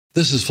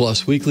This is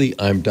FLOSS Weekly.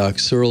 I'm Doc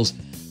Searls.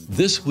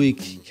 This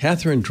week,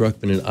 Katherine,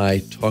 Druckman, and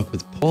I talk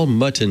with Paul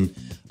Mutton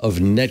of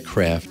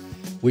Netcraft,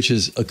 which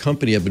is a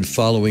company I've been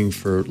following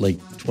for like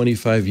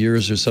 25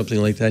 years or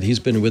something like that. He's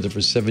been with it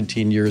for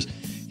 17 years.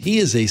 He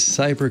is a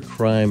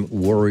cybercrime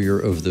warrior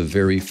of the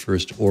very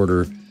first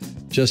order.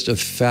 Just a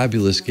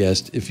fabulous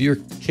guest. If you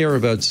care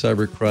about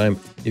cybercrime,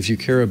 if you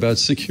care about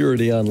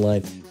security online,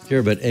 if you care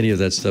about any of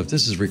that stuff,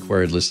 this is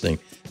required listening.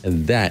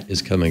 And that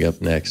is coming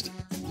up next.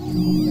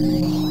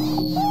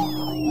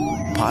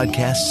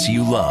 Podcasts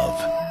you love.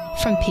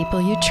 From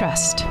people you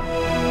trust.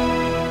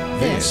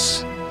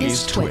 This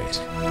is TWiT.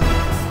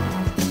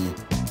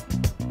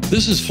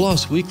 This is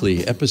FLOSS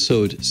Weekly,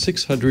 episode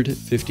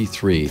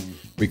 653,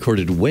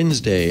 recorded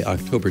Wednesday,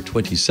 October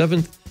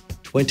 27th,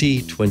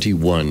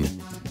 2021.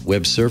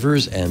 Web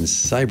servers and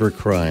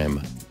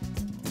cybercrime.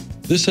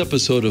 This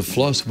episode of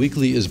FLOSS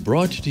Weekly is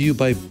brought to you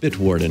by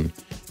Bitwarden.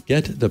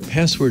 Get the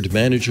password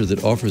manager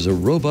that offers a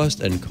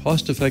robust and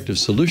cost-effective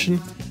solution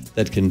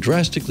that can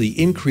drastically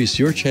increase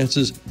your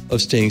chances of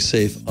staying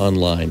safe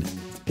online.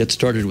 Get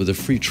started with a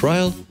free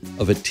trial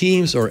of a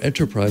Teams or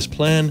Enterprise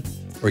plan,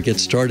 or get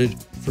started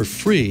for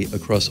free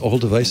across all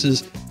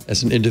devices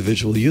as an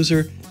individual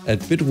user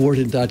at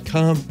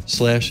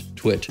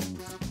bitwarden.com/twit.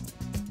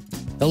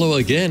 Hello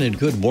again, and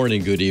good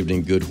morning, good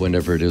evening, good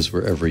whenever it is,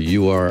 wherever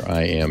you are.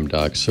 I am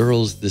Doc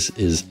Searls. This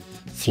is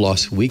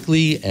FLOSS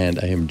Weekly, and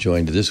I am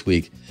joined this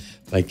week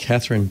by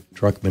Katherine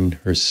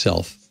Druckman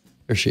herself.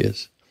 There she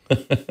is.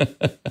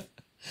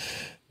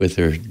 With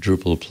her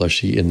Drupal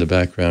plushie in the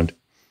background.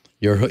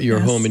 You're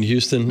yes. Home in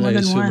Houston, I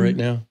assume, right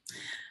now?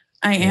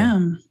 I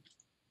am.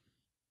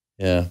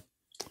 Yeah.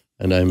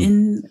 And I'm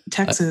in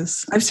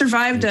Texas. I've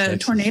survived a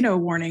tornado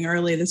warning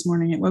early this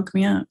morning. It woke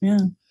me up. Yeah.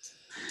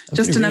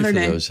 Just another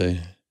day.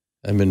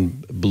 I'm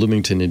in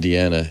Bloomington,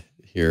 Indiana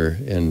here,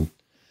 and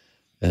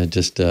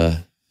just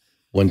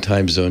one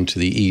time zone to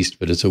the east,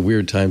 but it's a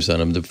weird time zone.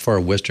 I'm the far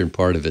western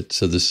part of it,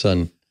 so the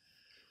sun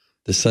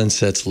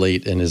sets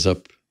late and is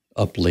up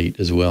late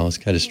as well. It's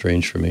kind of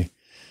strange for me.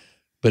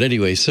 But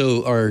anyway,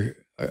 so our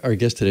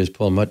guest today is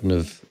Paul Mutton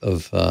of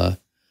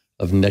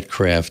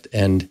Netcraft,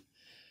 and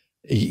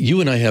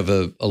you and I have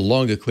a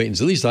long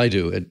acquaintance, at least I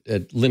do,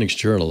 at Linux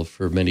Journal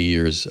for many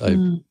years.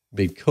 I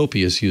made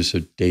copious use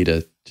of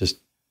data, just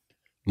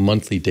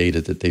monthly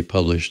data that they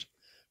published.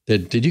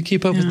 Did you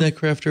keep up with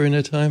Netcraft during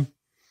that time?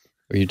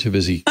 Or are you too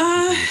busy?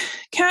 I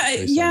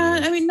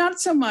mean, not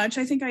so much.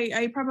 I think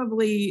I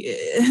probably,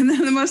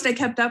 the most I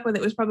kept up with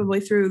it was probably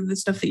through the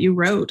stuff that you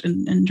wrote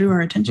and drew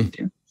our attention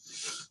to.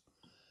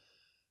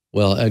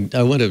 Well,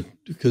 I want to,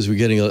 because we're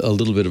getting a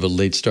little bit of a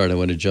late start, I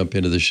want to jump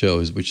into the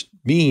shows, which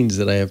means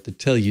that I have to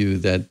tell you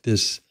that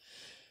this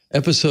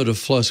episode of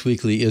FLOSS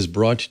Weekly is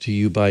brought to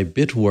you by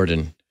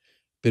Bitwarden.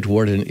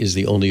 Bitwarden is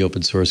the only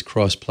open source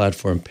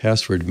cross-platform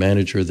password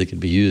manager that can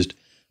be used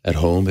at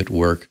home, at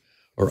work,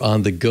 or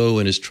on the go,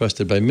 and is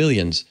trusted by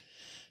millions.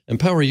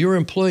 Empower your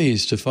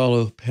employees to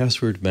follow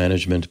password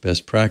management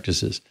best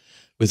practices.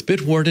 With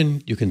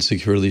Bitwarden, you can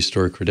securely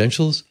store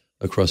credentials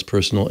across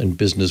personal and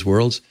business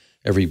worlds.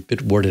 Every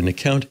Bitwarden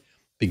account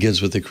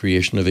begins with the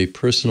creation of a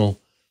personal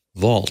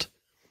vault.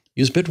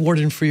 Use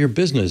Bitwarden for your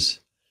business.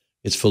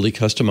 It's fully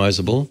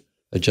customizable.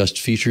 Adjust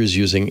features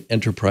using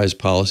enterprise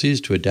policies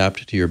to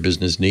adapt to your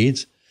business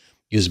needs.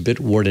 Use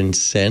Bitwarden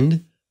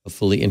Send, a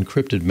fully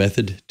encrypted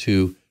method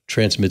to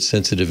transmit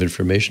sensitive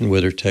information,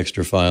 whether text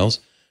or files,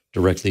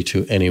 directly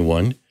to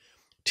anyone.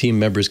 Team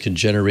members can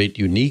generate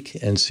unique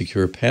and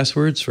secure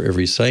passwords for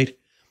every site.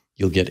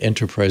 You'll get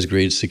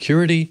enterprise-grade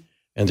security,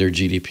 and they're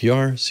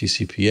GDPR,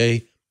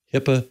 CCPA,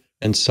 HIPAA,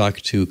 and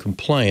SOC 2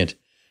 compliant.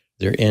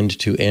 Their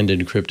end-to-end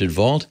encrypted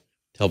vault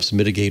helps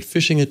mitigate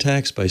phishing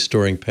attacks by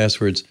storing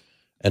passwords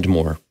and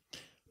more.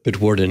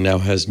 Bitwarden now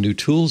has new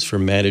tools for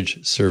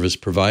managed service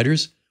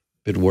providers.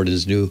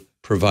 Bitwarden's new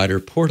provider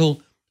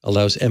portal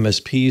allows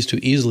MSPs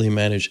to easily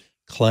manage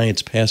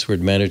clients'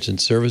 password management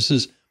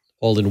services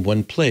all in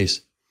one place.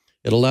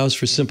 It allows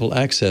for simple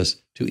access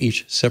to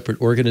each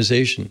separate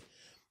organization.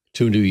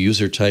 Two new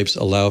user types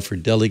allow for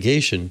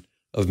delegation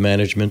of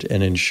management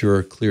and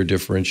ensure clear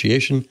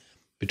differentiation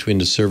between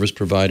the service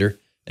provider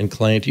and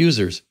client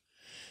users.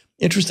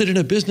 Interested in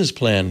a business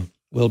plan?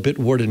 Well,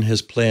 Bitwarden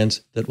has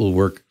plans that will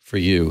work for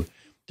you.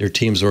 Their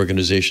Teams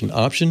organization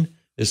option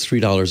is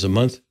 $3 a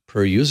month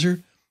per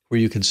user,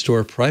 where you can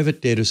store private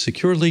data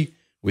securely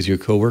with your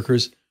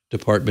coworkers,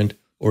 department,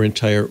 or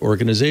entire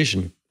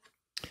organization.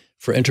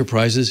 For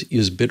enterprises,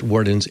 use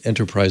Bitwarden's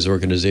Enterprise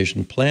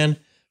Organization Plan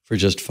for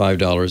just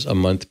 $5 a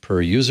month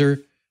per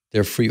user.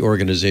 Their free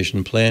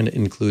organization plan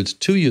includes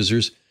 2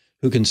 users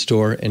who can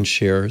store and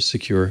share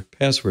secure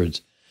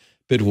passwords.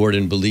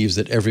 Bitwarden believes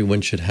that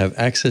everyone should have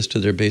access to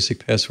their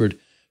basic password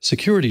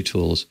security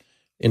tools.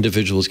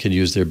 Individuals can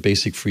use their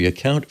basic free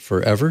account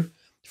forever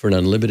for an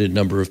unlimited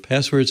number of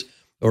passwords,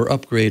 or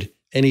upgrade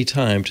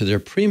anytime to their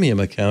premium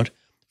account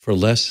for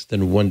less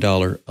than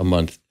 $1 a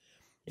month.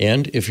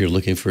 And if you're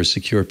looking for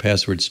secure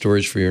password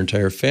storage for your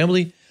entire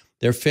family,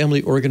 their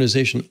family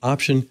organization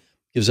option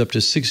gives up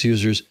to 6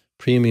 users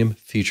premium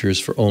features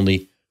for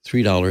only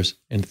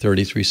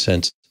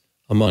 $3.33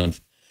 a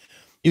month.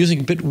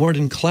 Using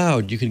Bitwarden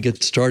Cloud, you can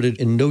get started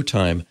in no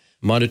time.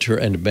 Monitor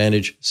and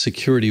manage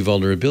security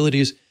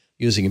vulnerabilities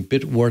using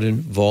Bitwarden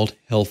Vault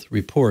Health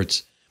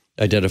Reports.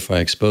 Identify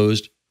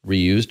exposed,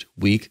 reused,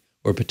 weak,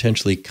 or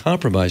potentially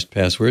compromised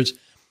passwords,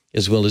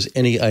 as well as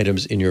any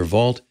items in your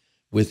vault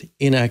with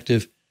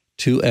inactive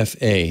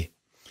 2FA.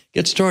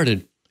 Get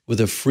started with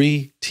a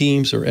free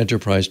Teams or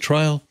Enterprise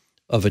trial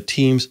of a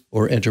Teams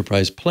or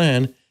Enterprise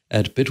plan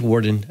at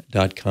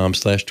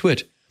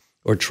bitwarden.com/twit,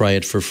 or try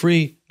it for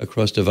free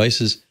across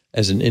devices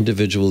as an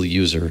individual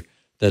user.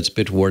 That's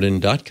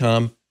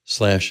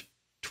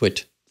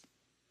bitwarden.com/twit.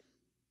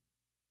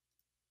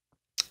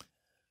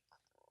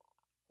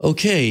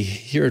 Okay,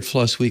 here at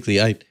FLOSS Weekly,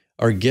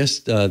 our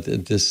guest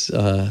this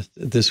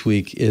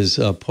week is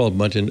Paul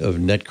Mutton of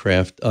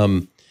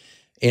Netcraft,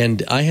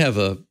 and I have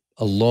a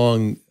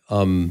long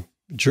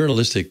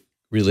journalistic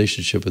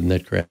relationship with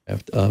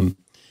Netcraft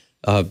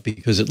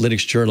because at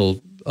Linux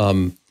Journal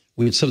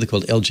we had something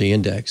called LJ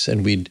Index,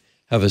 and we'd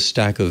have a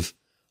stack of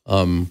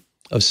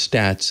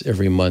stats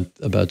every month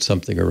about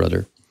something or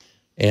other,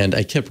 and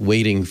I kept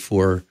waiting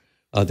for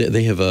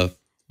they have a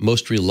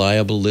most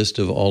reliable list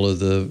of all of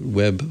the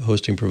web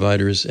hosting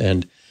providers,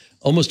 and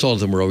almost all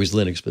of them were always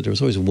Linux, but there was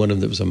always one of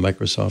them that was a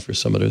Microsoft or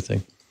some other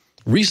thing.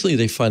 Recently,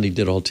 they finally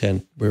did all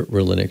 10 were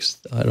Linux.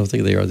 I don't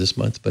think they are this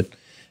month, but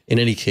in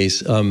any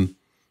case, but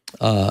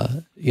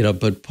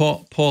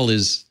Paul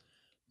is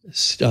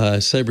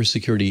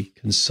cybersecurity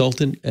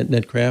consultant at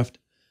Netcraft.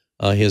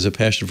 He has a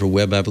passion for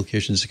web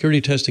application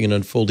security testing and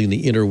unfolding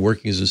the inner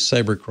workings of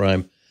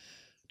cybercrime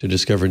to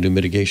discover new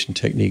mitigation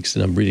techniques.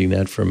 And I'm reading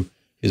that from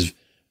his.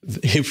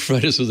 He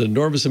provided us with an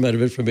enormous amount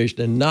of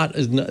information and not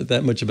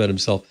that much about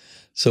himself.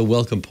 So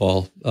welcome,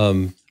 Paul,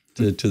 to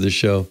the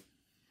show.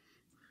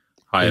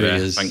 Hi there.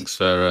 Thanks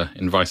for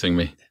inviting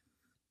me.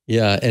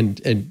 Yeah,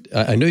 and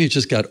I know you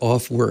just got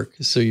off work,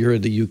 so you're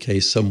in the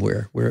UK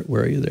somewhere. Where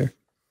are you there?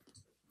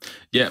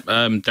 Yeah,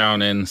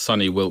 down in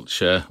sunny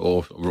Wiltshire,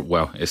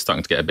 it's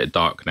starting to get a bit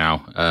dark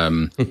now,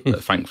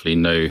 but thankfully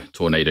no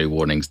tornado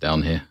warnings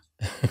down here.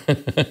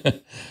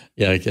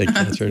 Yeah,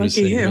 Katherine was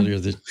saying earlier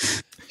that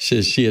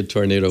she had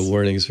tornado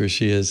warnings where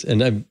she is,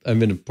 and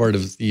I'm in a part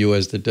of the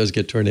U.S. that does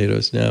get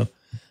tornadoes now.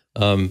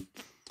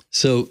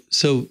 So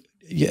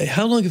yeah,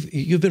 how long have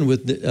you been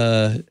with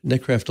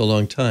Netcraft? A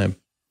long time,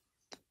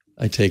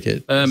 I take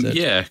it.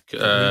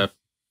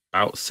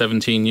 About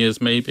 17 years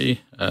maybe.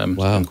 Wow, it's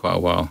been quite a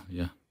while.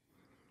 Yeah.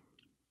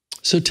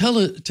 So tell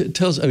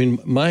us. I mean,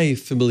 my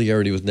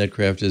familiarity with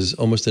Netcraft is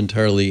almost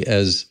entirely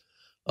as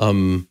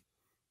a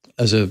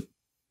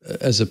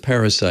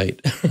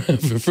parasite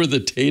for the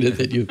data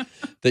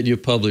that you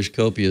publish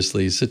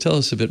copiously. So tell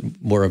us a bit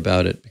more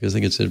about it, because I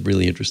think it's a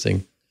really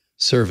interesting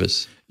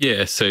service.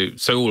 Yeah. So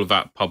all of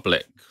that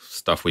public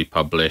stuff we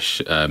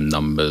publish,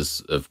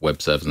 numbers of web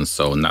servers and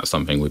so on, that's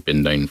something we've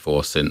been known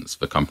for since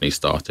the company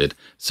started,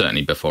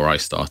 certainly before I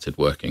started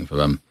working for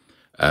them.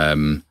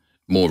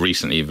 More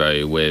recently,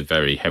 though, we're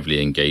very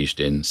heavily engaged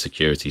in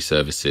security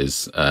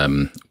services.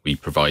 We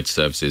provide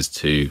services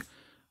to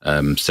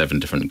 7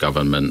 different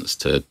governments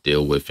to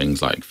deal with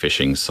things like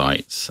phishing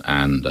sites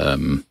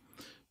and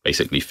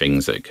basically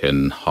things that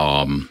can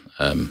harm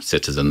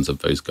citizens of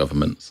those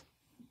governments.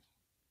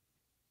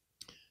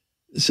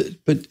 So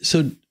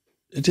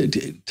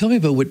tell me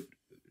about what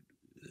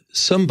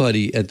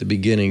somebody at the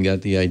beginning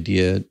got the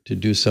idea to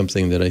do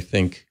something that I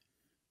think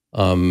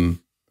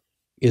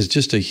is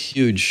just a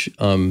huge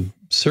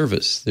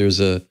service. There's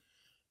a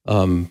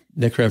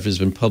Netcraft has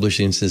been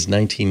publishing since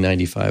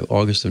 1995,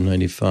 August of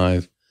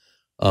 95.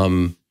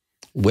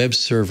 Web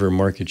server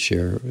market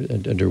share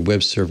under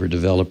web server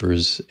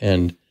developers.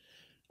 And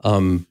I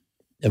mean,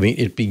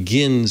 it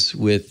begins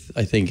with,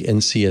 I think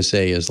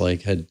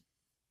NCSA had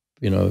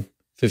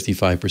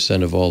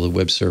 55% of all the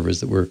web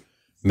servers that were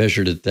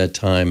measured at that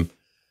time.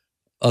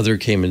 Other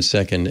came in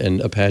second,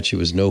 and Apache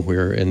was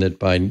nowhere. And that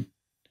by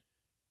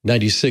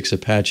 96,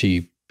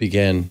 Apache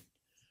began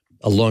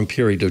a long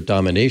period of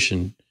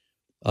domination.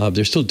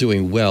 They're still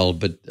doing well,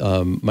 but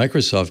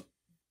Microsoft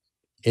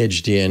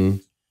edged in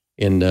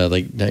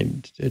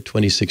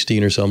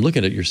 2016 or so. I'm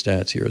looking at your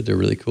stats here. They're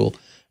really cool.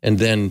 And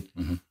then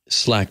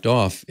slacked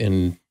off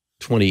in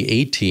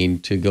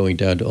 2018 to going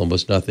down to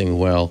almost nothing,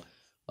 while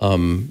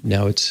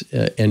now it's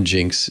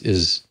Nginx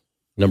is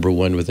number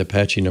 1 with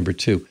Apache number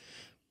 2.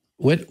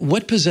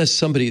 What possessed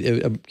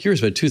somebody? I'm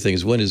curious about 2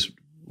 things. One is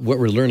what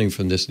we're learning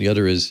from this, and the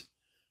other is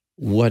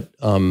what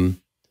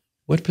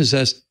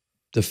possessed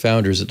the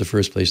founders at the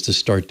first place to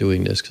start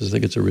doing this, because I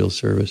think it's a real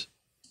service.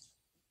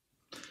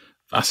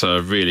 That's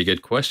a really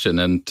good question.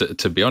 And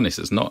to be honest,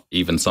 it's not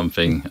even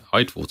something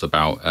I'd thought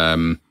about.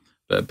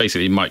 But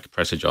basically, Mike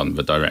Pressajon,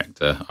 the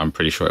director, I'm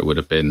pretty sure it would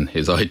have been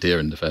his idea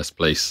in the first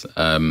place.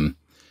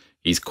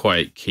 He's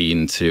quite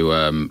keen to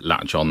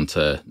latch on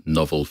to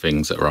novel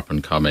things that are up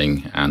and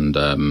coming, and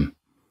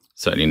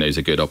certainly knows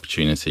a good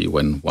opportunity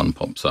when one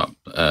pops up.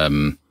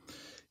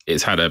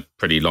 It's had a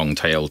pretty long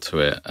tail to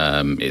it.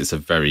 It's a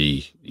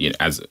very,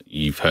 as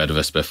you've heard of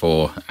us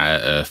before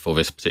for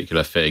this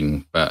particular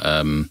thing, but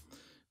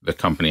the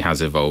company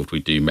has evolved. We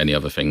do many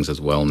other things as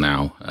well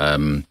now.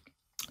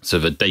 So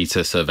the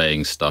data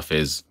surveying stuff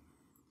is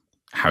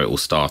how it all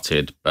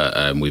started,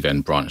 but we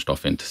then branched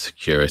off into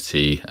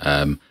security,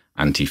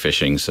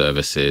 anti-phishing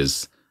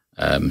services,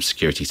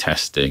 security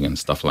testing and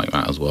stuff like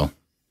that as well.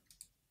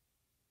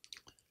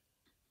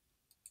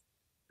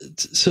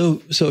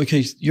 So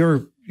okay,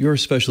 your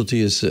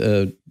specialty is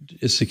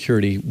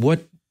security.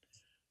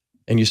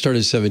 And you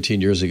started 17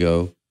 years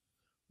ago.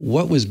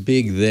 What was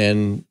big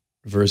then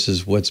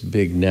versus what's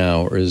big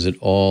now, or is it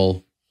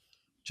all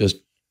just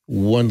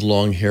one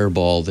long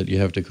hairball that you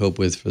have to cope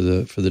with for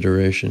the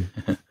duration?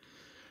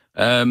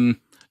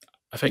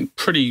 I think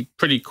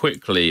pretty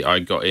quickly I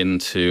got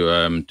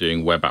into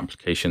doing web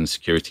application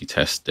security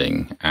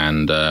testing,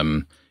 and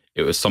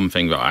it was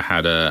something that I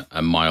had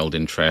a mild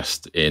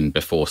interest in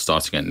before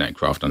starting at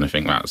Netcraft, and I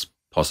think that's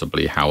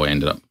possibly how I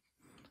ended up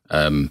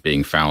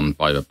being found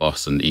by the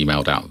boss and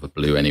emailed out of the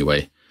blue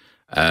anyway.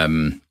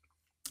 And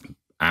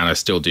I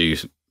still do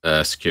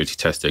security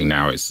testing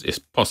now. It's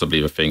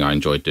possibly the thing I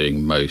enjoy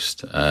doing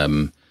most.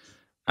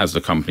 As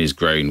the company's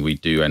grown, we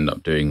do end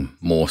up doing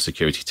more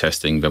security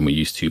testing than we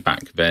used to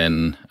back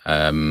then.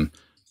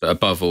 But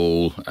above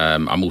all,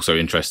 I'm also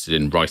interested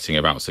in writing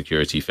about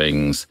security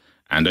things.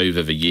 And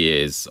over the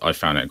years, I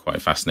found it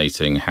quite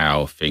fascinating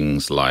how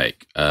things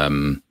like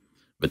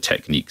the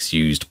techniques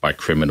used by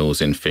criminals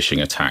in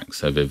phishing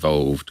attacks have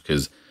evolved,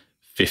 because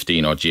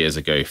 15 odd years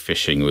ago,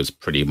 phishing was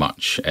pretty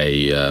much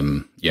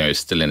it's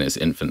still in its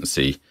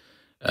infancy.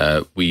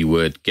 We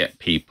would get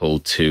people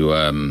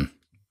to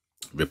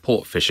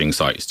report phishing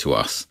sites to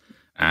us,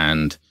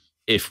 and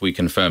if we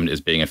confirmed it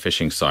as being a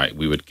phishing site,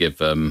 we would give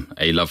them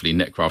a lovely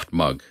Netcraft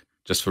mug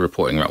just for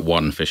reporting that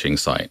one phishing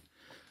site.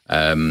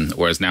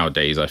 Whereas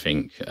nowadays, I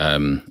think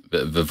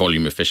the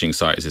volume of phishing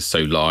sites is so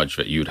large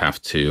that you'd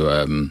have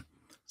to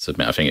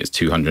submit, I think it's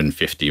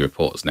 250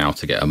 reports now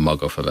to get a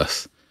mug off of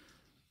us.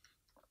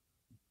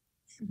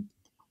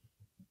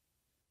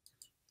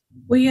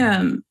 We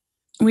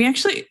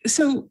actually,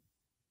 so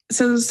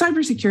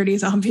cybersecurity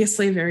is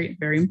obviously a very,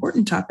 very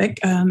important topic,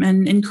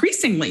 and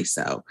increasingly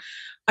so.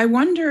 I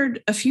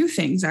wondered a few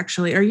things,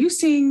 actually. Are you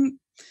seeing,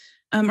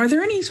 are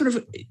there any sort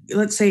of,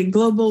 let's say,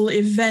 global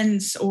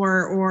events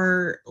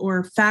or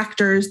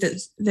factors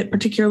that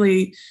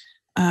particularly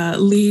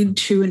lead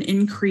to an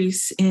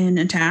increase in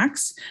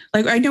attacks?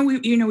 Like, I know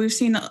we've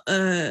seen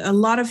a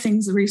lot of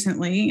things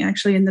recently.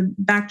 Actually, in the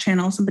back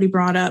channel, somebody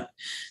brought up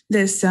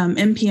this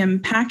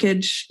NPM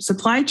package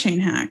supply chain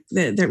hack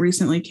that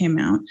recently came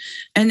out,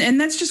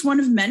 and that's just one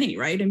of many,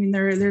 right? I mean,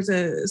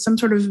 there's some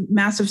sort of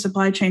massive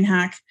supply chain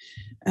hack.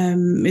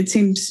 It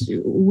seems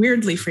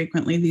weirdly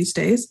frequently these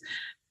days.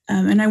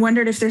 And I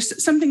wondered if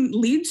there's something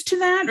leads to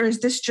that, or is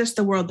this just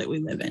the world that we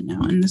live in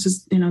now, and this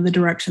is the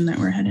direction that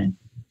we're headed?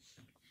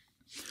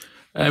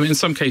 In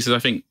some cases, I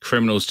think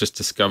criminals just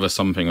discover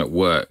something that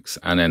works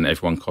and then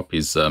everyone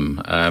copies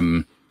them.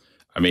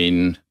 I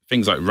mean,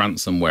 things like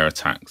ransomware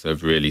attacks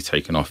have really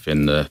taken off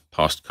in the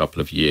past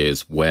couple of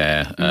years,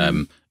 where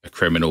a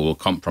criminal will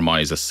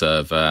compromise a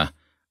server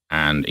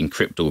and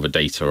encrypt all the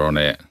data on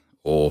it,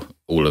 or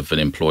all of an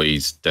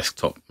employee's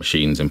desktop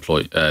machines,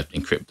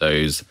 encrypt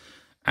those,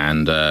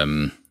 and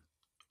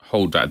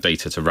hold that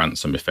data to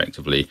ransom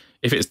effectively.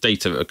 If it's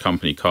data that a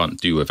company can't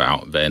do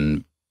without,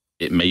 then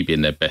it may be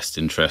in their best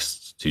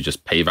interest to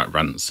just pay that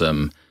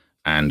ransom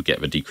and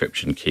get the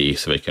decryption key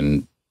so they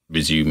can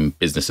resume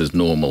business as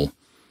normal.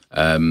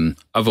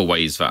 Other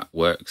ways that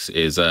works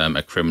is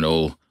a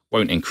criminal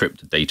won't encrypt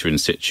the data in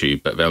situ,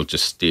 but they'll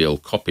just steal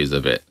copies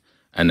of it,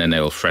 and then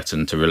they'll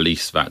threaten to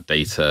release that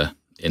data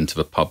into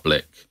the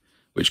public,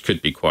 which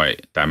could be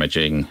quite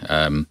damaging,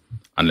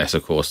 unless,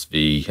 of course,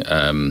 the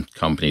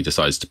company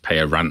decides to pay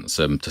a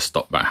ransom to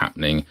stop that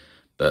happening.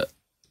 But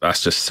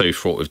that's just so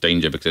fraught with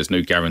danger, because there's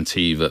no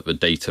guarantee that the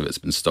data that's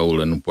been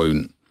stolen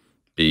won't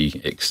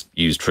be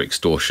used for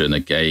extortion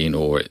again,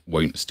 or it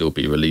won't still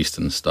be released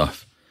and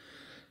stuff.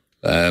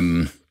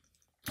 I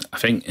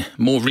think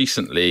more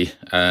recently,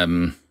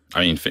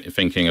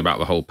 thinking about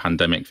the whole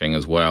pandemic thing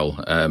as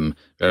well,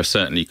 there are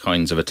certainly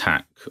kinds of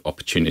attack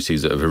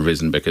opportunities that have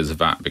arisen because of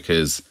that.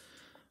 Because,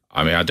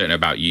 I mean, I don't know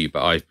about you,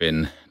 but I've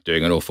been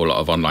doing an awful lot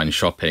of online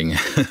shopping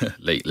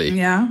lately.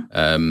 Yeah.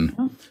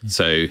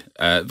 So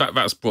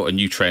that's brought a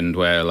new trend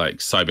where, like,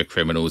 cyber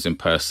criminals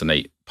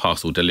impersonate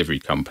parcel delivery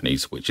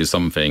companies, which is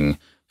something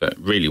that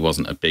really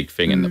wasn't a big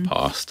thing in the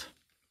past.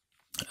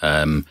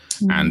 And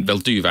they'll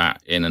do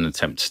that in an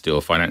attempt to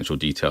steal financial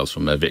details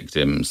from their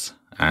victims.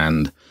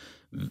 And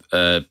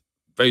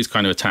those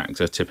kind of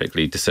attacks are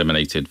typically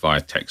disseminated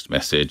via text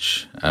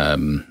message.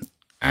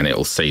 And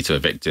it'll say to a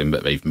victim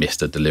that they've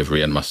missed a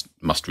delivery and must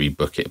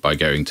rebook it by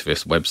going to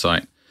this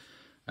website.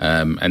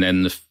 And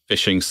then the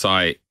phishing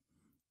site,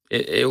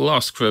 it will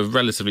ask for a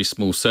relatively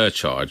small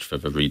surcharge for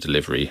the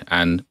redelivery.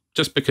 And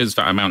just because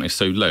that amount is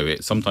so low,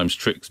 it sometimes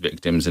tricks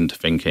victims into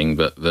thinking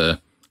that the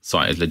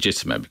site is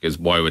legitimate, because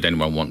why would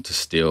anyone want to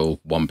steal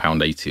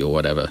 £1.80 or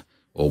whatever,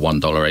 or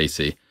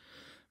 $1.80?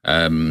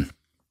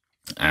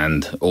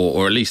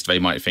 Or at least they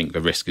might think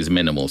the risk is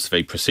minimal, so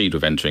they proceed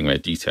with entering their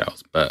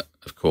details. But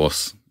of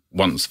course,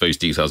 once those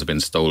details have been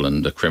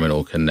stolen, the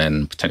criminal can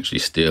then potentially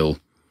steal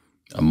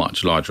a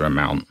much larger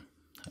amount.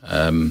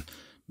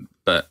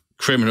 But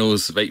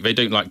criminals, they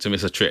don't like to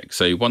miss a trick.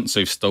 So once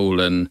they've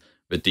stolen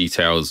the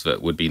details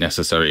that would be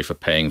necessary for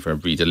paying for a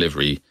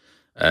redelivery,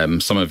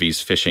 some of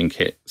these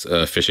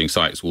phishing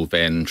sites will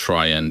then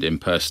try and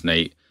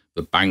impersonate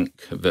the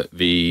bank that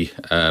the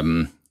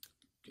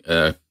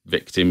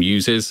victim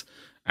uses.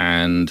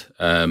 And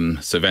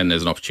so then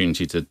there's an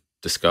opportunity to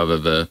discover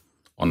the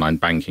online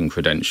banking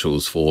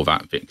credentials for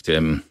that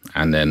victim,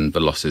 and then the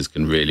losses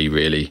can really,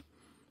 really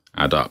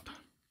add up.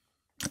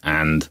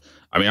 And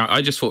I mean,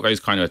 I just thought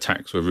those kind of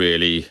attacks were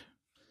really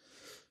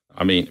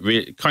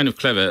kind of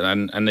clever,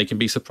 and they can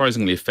be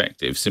surprisingly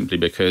effective simply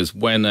because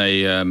when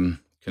a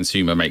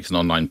consumer makes an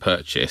online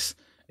purchase,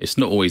 it's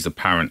not always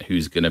apparent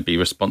who's going to be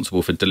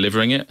responsible for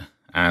delivering it.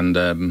 And,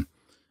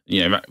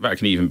 that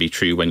can even be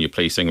true when you're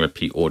placing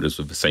repeat orders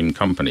with the same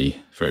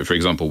company. For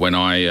example, when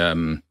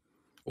I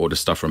order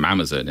stuff from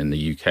Amazon in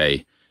the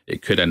UK,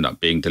 it could end up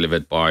being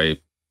delivered by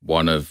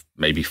one of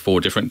maybe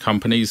 4 different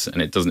companies,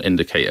 and it doesn't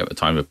indicate at the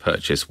time of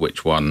purchase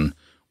which one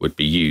would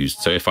be used.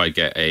 So if I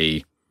get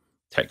a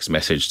text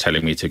message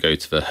telling me to go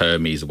to the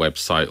Hermes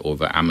website or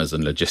the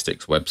Amazon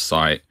logistics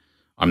website,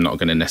 I'm not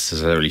going to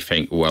necessarily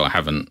think, well, I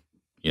haven't,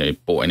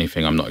 bought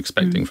anything I'm not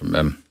expecting from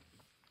them.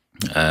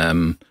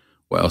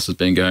 What else has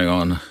been going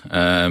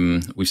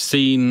on? We've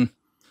seen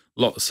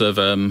lots of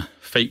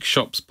fake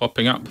shops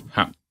popping up,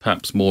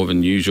 perhaps more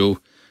than usual,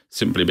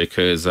 simply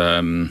because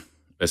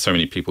there's so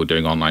many people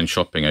doing online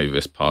shopping over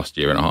this past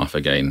year and a half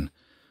again.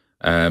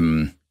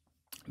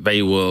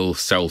 They will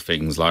sell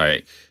things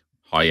like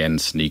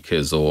high-end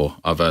sneakers or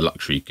other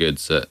luxury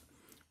goods at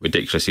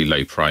ridiculously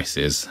low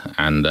prices.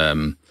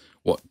 And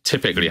what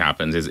typically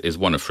happens is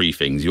one of 3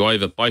 things. You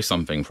either buy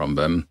something from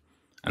them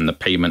and the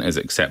payment is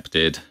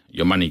accepted,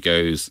 your money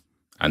goes,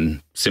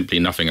 and simply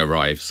nothing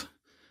arrives.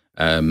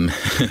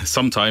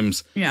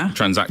 Sometimes the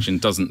transaction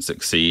doesn't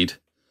succeed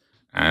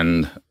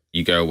and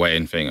you go away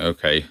and think,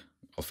 okay,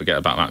 I'll forget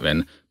about that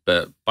then.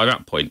 But by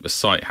that point, the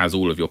site has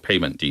all of your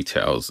payment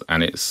details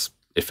and it's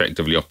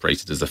effectively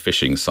operated as a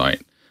phishing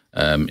site.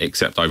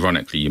 Except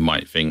ironically, you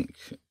might think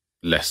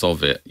less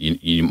of it.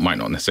 You might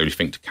not necessarily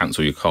think to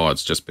cancel your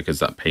cards just because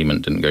that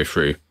payment didn't go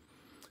through.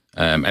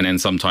 And then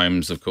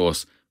sometimes, of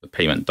course, the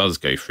payment does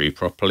go through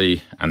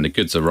properly and the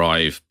goods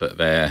arrive, but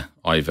they're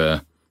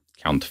either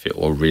counterfeit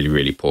or really,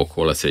 really poor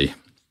quality.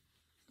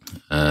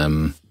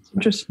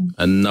 Interesting.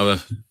 Another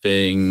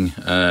thing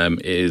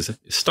is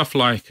stuff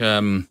like,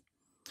 well,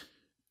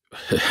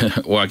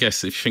 I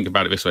guess if you think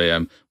about it this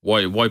way,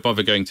 why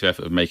bother going to the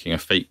effort of making a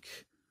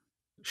fake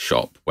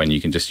shop when you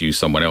can just use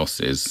someone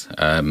else's?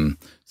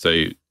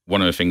 So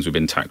one of the things we've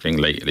been tackling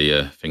lately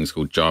are things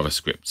called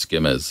JavaScript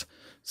skimmers.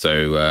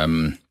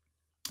 So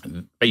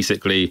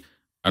basically,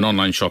 an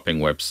online shopping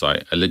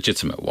website, a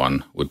legitimate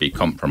one, would be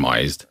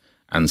compromised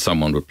and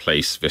someone would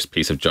place this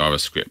piece of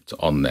JavaScript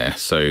on there.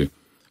 So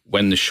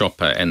when the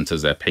shopper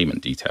enters their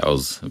payment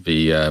details,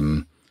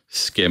 the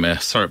skimmer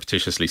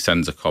surreptitiously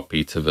sends a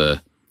copy to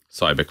the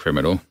cyber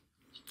criminal,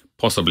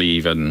 possibly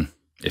even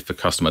if the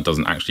customer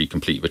doesn't actually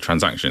complete the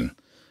transaction.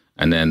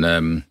 And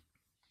then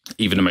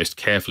even the most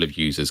careful of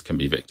users can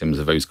be victims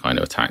of those kind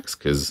of attacks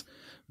because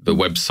the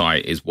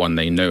website is one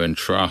they know and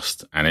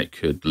trust, and it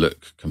could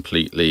look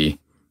completely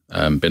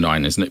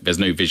benign. There's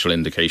no visual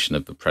indication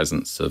of the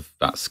presence of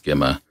that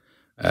skimmer.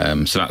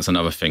 So that's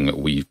another thing that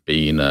we've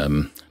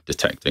been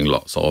detecting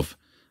lots of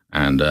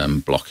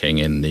and blocking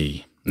in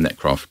the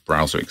Netcraft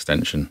browser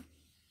extension.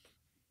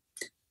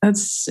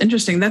 That's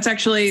interesting.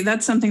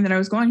 That's something that I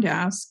was going to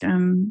ask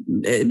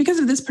because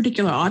of this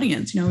particular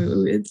audience.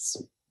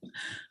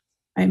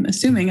 I'm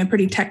assuming a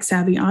pretty tech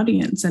savvy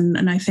audience,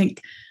 and I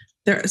think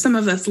some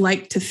of us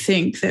like to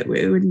think that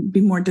it would be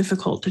more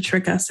difficult to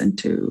trick us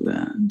into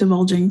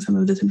divulging some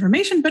of this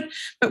information, but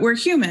we're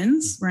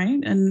humans,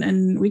 right?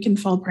 And we can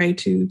fall prey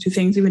to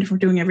things even if we're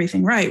doing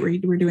everything right.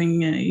 We're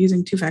doing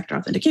using 2-factor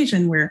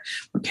authentication. We're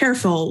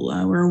careful.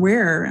 We're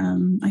aware.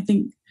 I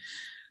think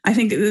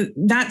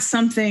that's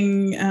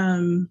something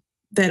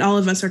that all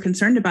of us are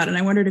concerned about. And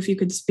I wondered if you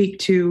could speak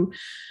to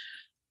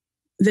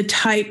the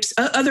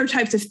other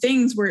types of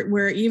things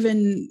where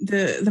even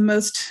the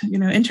most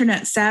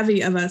internet savvy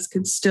of us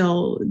could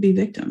still be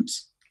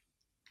victims.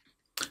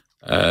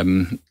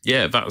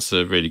 Yeah, that's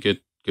a really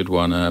good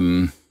one.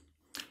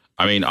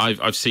 I mean,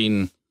 I've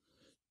seen,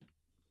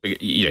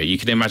 you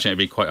can imagine it'd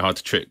be quite hard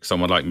to trick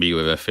someone like me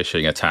with a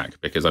phishing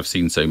attack because I've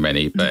seen so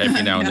many. But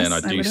every now and then I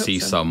do see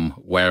some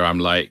where I'm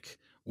like,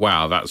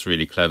 wow, that's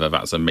really clever,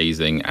 that's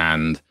amazing,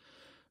 and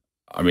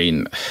I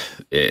mean,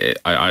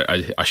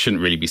 I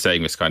shouldn't really be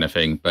saying this kind of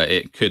thing, but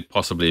it could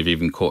possibly have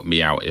even caught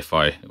me out if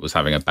I was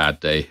having a bad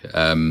day.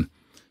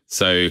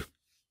 So,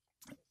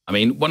 I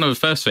mean, one of the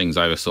first things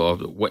I was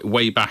sort of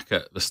way back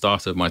at the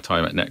start of my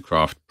time at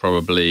Netcraft,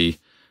 probably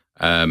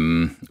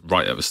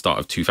right at the start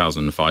of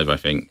 2005, I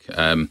think,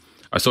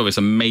 I saw this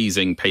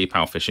amazing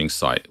PayPal phishing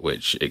site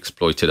which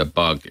exploited a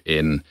bug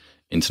in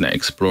Internet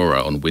Explorer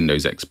on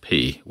Windows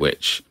XP,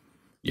 which,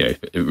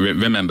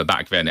 remember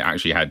back then it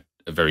actually had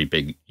a very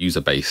big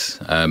user base.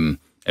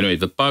 Anyway,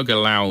 the bug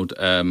allowed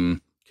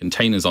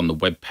containers on the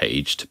web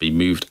page to be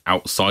moved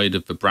outside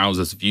of the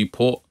browser's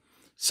viewport.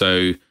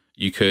 So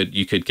you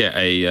could get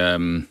a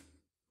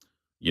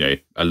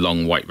a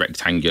long white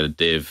rectangular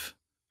div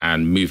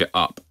and move it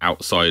up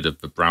outside of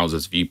the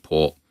browser's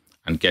viewport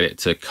and get it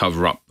to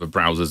cover up the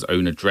browser's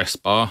own address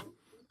bar.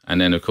 And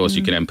then, of course,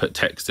 you can then put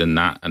text in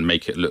that and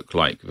make it look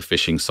like the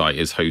phishing site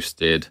is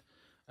hosted,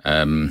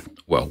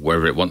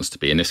 wherever it wants to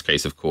be. In this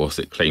case, of course,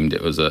 it claimed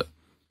it was at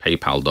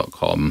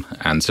paypal.com.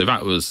 And so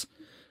that was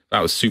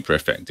super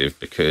effective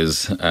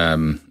because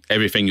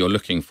everything you're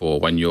looking for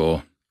when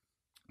you're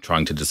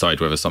trying to decide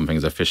whether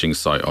something's a phishing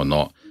site or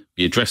not,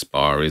 the address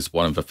bar is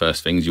one of the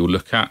first things you'll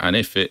look at. And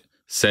if it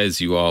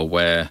says you are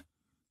where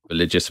the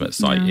legitimate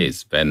site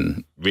is,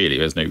 then really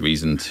there's no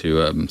reason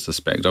to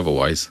suspect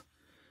otherwise.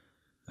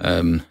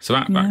 So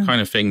that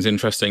kind of thing's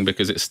interesting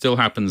because it still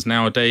happens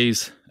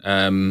nowadays.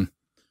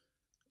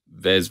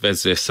 There's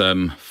this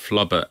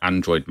Lullabot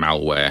Android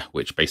malware,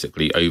 which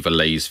basically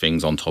overlays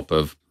things on top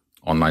of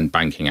online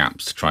banking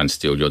apps to try and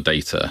steal your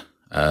data.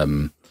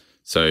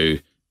 So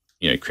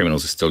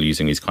criminals are still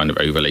using these kind of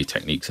overlay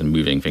techniques and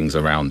moving things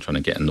around, trying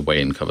to get in the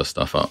way and cover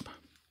stuff up.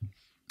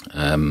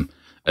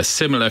 A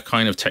similar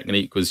kind of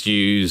technique was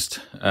used,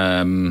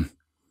 a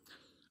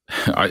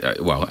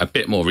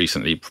bit more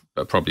recently,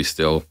 but probably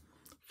still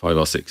 5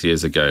 or 6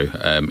 years ago,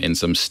 in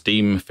some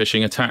Steam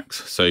phishing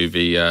attacks. So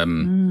the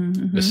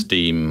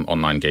Steam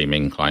online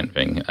gaming client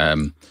thing.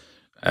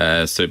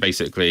 So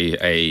basically,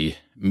 a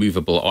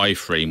movable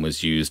iframe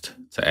was used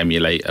to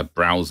emulate a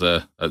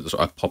browser,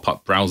 a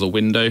pop-up browser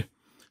window.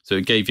 So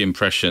it gave the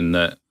impression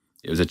that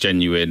it was a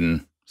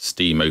genuine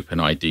Steam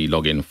OpenID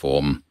login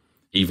form,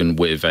 even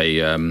with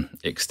a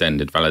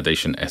extended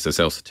validation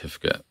SSL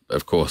certificate.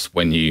 Of course,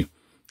 when you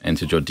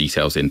entered your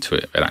details into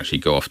it, it'd actually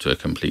go off to a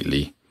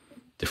completely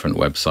different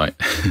website.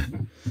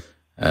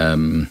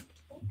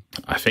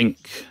 I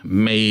think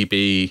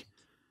maybe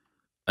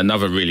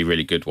another really,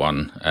 really good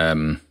one.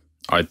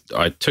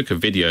 I took a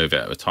video of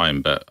it at the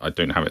time, but I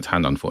don't have it to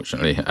hand,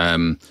 unfortunately.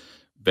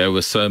 There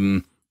was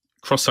some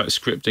cross-site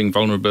scripting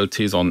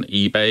vulnerabilities on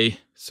eBay.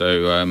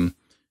 So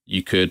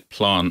you could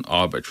plant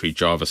arbitrary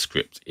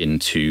JavaScript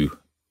into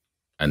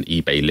an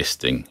eBay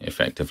listing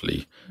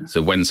effectively.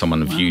 So when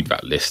someone viewed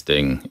that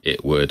listing,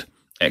 it would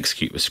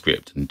execute the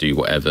script and do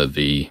whatever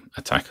the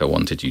attacker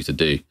wanted you to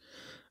do.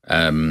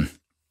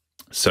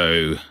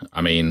 So,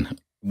 I mean,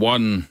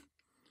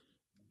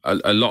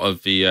 a lot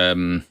of the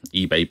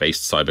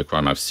eBay-based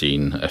cybercrime I've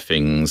seen are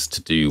things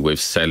to do with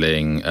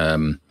selling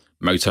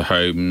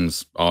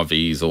motorhomes,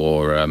 RVs,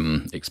 or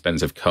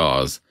expensive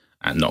cars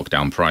at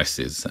knockdown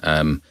prices.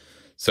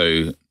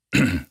 So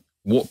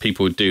what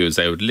people would do is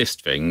they would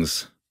list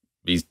things,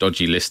 these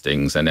dodgy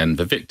listings, and then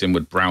the victim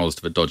would browse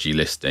the dodgy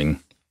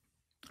listing.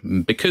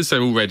 Because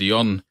they're already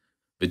on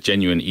the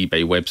genuine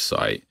eBay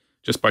website,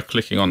 just by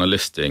clicking on a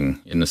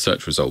listing in the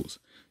search results,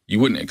 you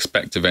wouldn't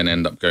expect to then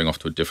end up going off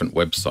to a different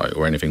website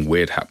or anything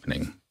weird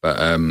happening. But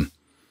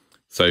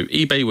so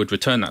eBay would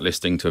return that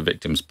listing to a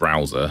victim's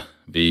browser.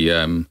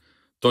 The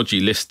dodgy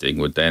listing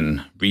would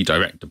then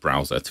redirect the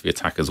browser to the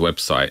attacker's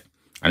website,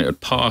 and it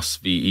would pass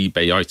the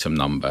eBay item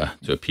number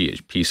to a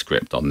PHP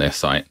script on their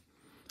site.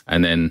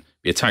 And then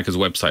the attacker's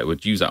website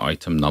would use that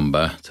item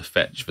number to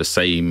fetch the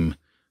same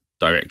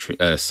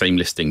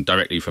listing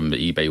directly from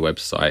the eBay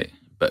website.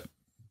 But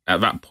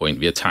at that point,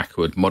 the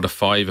attacker would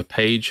modify the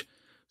page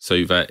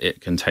so that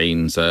it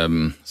contains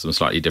some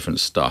slightly different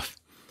stuff.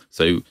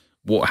 So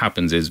what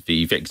happens is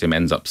the victim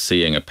ends up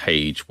seeing a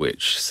page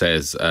which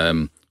says,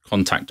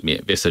 contact me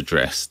at this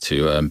address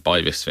to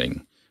buy this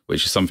thing,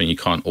 which is something you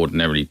can't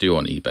ordinarily do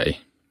on eBay.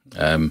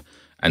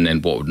 And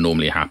then what would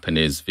normally happen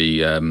is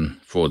the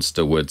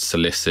fraudster would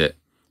solicit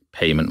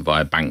payment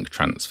via bank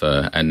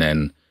transfer and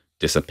then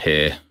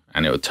disappear,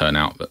 and it would turn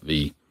out that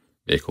the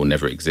vehicle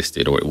never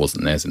existed or it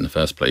wasn't theirs in the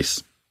first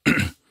place.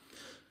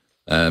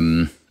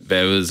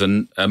 There was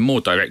a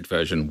more direct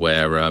version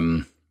where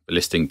the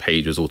listing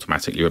page was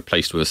automatically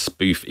replaced with a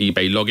spoof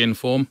eBay login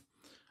form.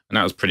 And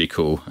that was pretty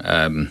cool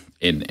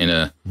in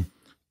a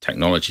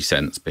technology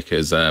sense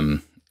because,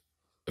 of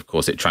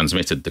course, it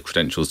transmitted the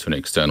credentials to an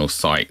external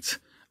site.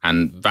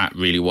 And that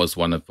really was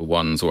one of the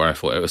ones where I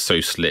thought it was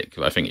so slick.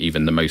 I think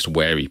even the most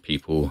wary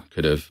people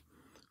could have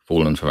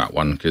fallen for that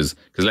one. Because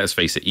let's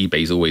face it,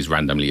 eBay's always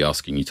randomly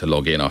asking you to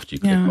log in after you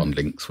click on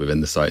links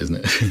within the site, isn't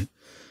it?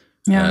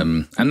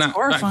 And that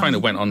kind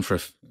of went on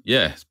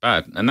it's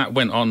bad. And that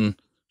went on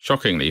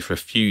shockingly for a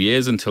few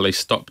years until they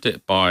stopped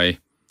it by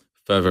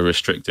further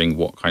restricting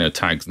what kind of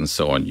tags and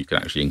so on you could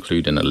actually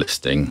include in a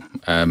listing.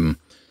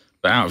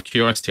 But out of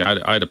curiosity,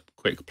 I had a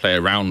quick play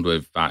around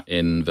with that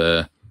in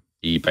the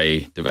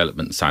eBay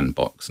development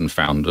sandbox and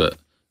found that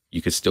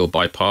you could still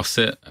bypass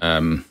it.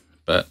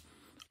 But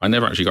I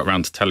never actually got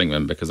around to telling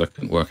them because I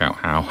couldn't work out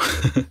how.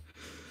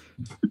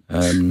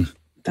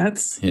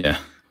 That's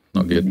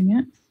not good.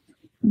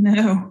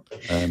 No.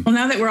 Well,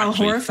 now that we're all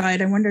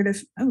horrified, I wondered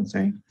if... Oh,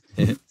 sorry.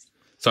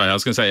 Sorry, I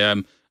was going to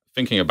say,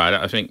 thinking about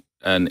it, I think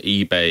an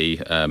eBay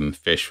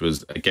phish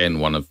was, again,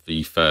 one of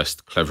the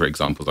first clever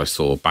examples I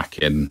saw back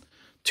in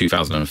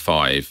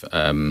 2005,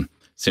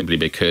 simply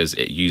because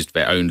it used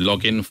their own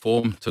login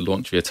form to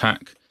launch the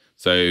attack.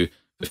 So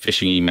the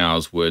phishing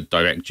emails would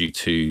direct you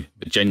to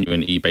the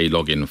genuine eBay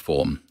login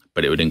form,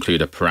 but it would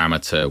include a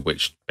parameter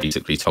which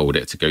basically told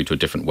it to go to a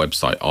different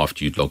website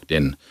after you'd logged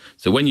in.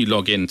 So when you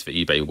log into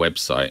the eBay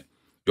website,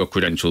 your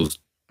credentials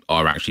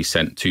are actually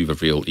sent to the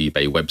real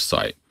eBay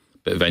website,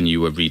 but then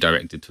you were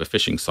redirected to a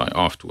phishing site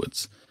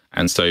afterwards.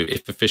 And so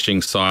if the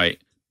phishing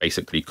site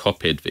basically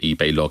copied the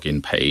eBay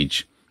login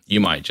page, you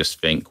might just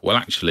think, well,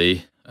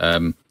 actually,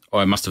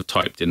 I must have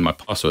typed in my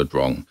password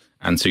wrong.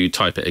 And so you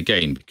type it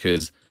again,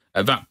 because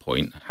at that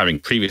point, having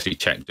previously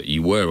checked that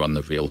you were on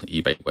the real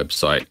eBay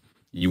website,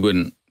 you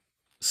wouldn't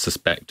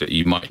suspect that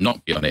you might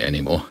not be on it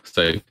anymore.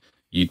 So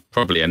you'd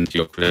probably enter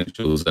your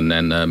credentials and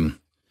then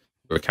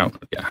your account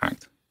would get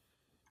hacked.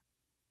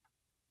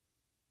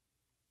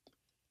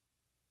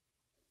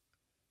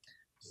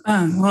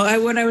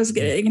 What I was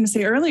going to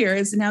say earlier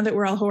is, now that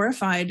we're all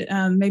horrified,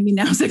 maybe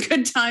now's a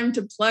good time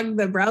to plug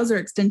the browser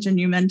extension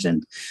you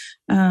mentioned,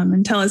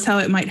 and tell us how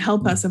it might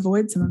help us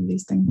avoid some of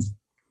these things.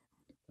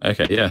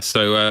 Okay, yeah.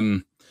 So,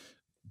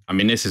 I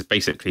mean, this is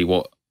basically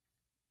what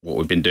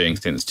we've been doing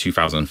since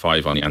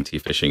 2005 on the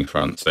anti-phishing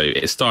front. So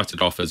it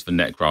started off as the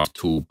Netcraft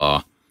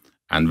toolbar,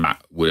 and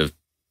that would have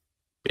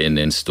been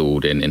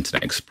installed in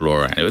Internet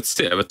Explorer. And it would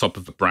sit at the top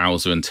of the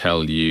browser and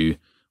tell you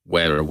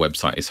where a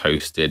website is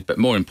hosted. But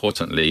more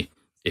importantly,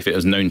 if it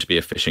was known to be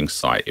a phishing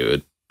site, it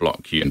would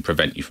block you and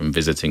prevent you from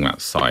visiting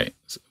that site,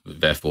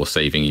 therefore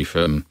saving you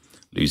from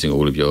losing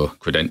all of your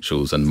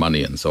credentials and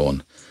money and so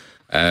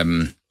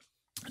on.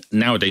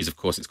 Nowadays, of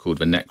course, it's called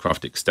the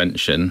Netcraft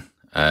extension.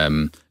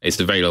 It's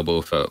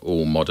available for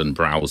all modern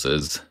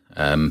browsers.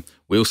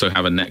 We also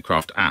have a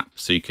Netcraft app,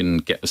 so you can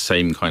get the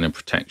same kind of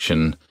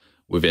protection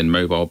within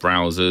mobile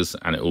browsers,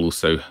 and it will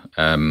also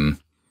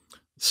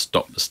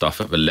stop the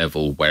stuff at the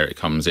level where it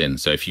comes in.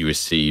 So if you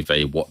receive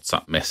a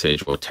WhatsApp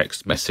message or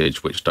text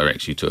message which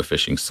directs you to a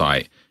phishing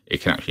site, it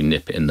can actually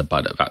nip it in the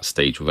bud at that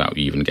stage without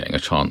you even getting a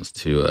chance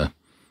to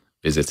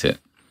visit it.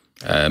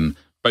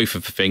 Both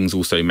of the things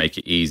also make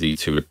it easy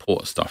to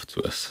report stuff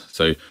to us.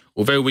 So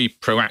although we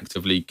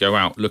proactively go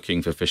out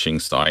looking for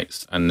phishing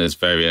sites, and there's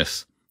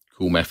various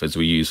cool methods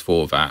we use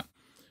for that,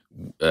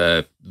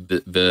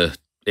 the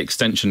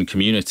extension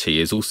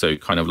community is also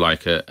kind of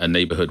like a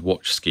neighborhood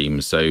watch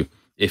scheme. So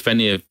if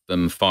any of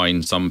them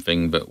find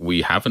something that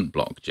we haven't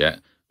blocked yet,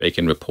 they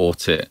can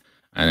report it,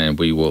 and then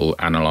we will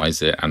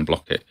analyze it and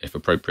block it if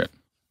appropriate.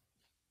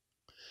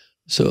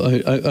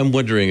 So I'm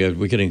wondering,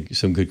 we're getting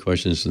some good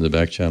questions in the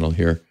back channel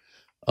here.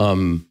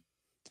 And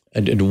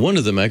one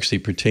of them actually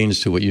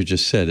pertains to what you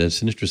just said.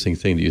 It's an interesting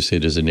thing that you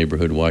said as a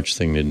neighborhood watch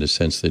thing, in the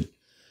sense that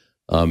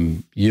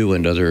you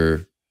and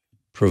other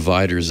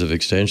providers of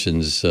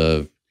extensions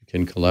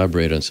can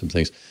collaborate on some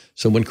things.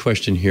 So one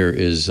question here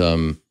is,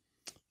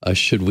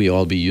 should we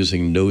all be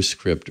using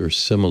NoScript or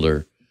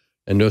similar?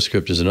 And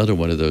NoScript is another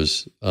one of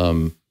those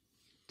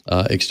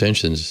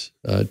extensions.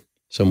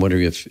 So I'm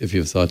wondering if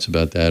you have thoughts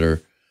about that,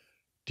 or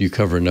do you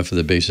cover enough of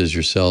the bases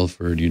yourself,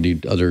 or do you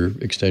need other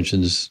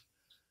extensions?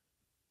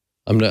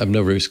 I'm not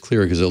very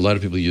clear, because a lot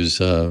of people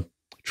use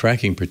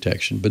tracking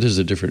protection, but this is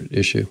a different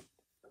issue.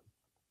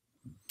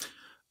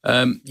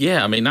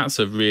 Yeah, I mean, that's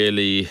a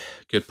really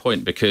good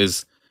point,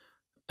 because,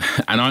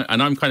 and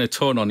I'm kind of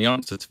torn on the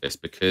answer to this,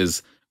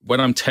 because when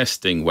I'm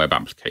testing web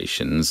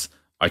applications,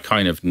 I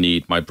kind of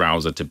need my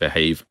browser to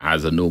behave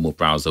as a normal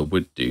browser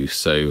would do.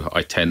 So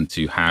I tend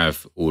to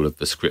have all of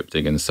the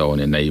scripting and so on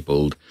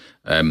enabled,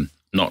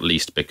 not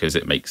least because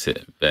it makes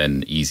it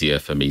then easier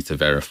for me to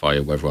verify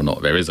whether or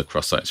not there is a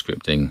cross-site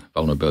scripting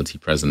vulnerability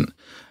present.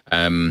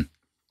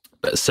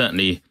 But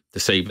certainly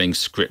disabling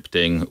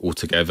scripting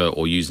altogether,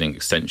 or using an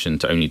extension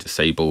to only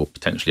disable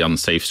potentially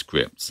unsafe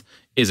scripts,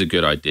 is a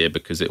good idea,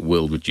 because it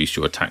will reduce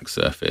your attack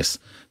surface.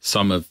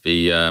 Some of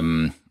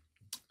the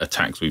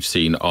attacks we've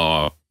seen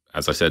are,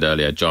 as I said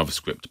earlier,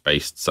 JavaScript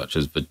based, such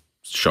as the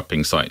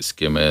shopping site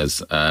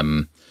skimmers.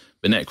 The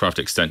Netcraft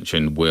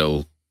extension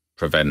will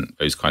prevent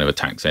those kind of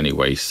attacks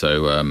anyway.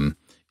 So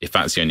if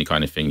that's the only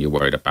kind of thing you're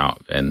worried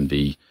about, then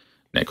the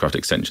Netcraft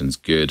extension's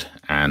good,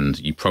 and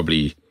you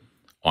probably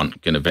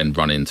aren't going to then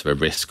run into the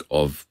risk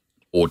of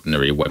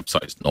ordinary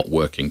websites not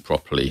working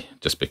properly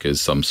just because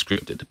some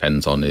script it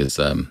depends on is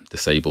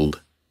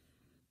disabled.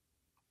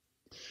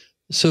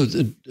 So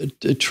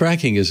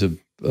tracking is a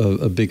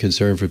big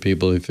concern for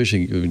people.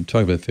 Phishing, we've been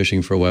talking about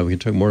phishing for a while. We can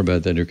talk more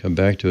about that or come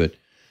back to it.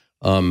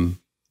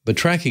 But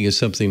tracking is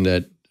something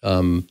that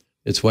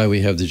it's why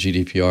we have the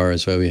GDPR.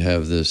 It's why we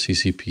have the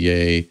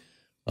CCPA.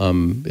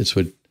 It's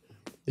what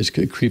is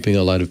creeping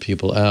a lot of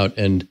people out.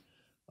 And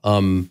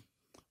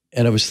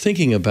I was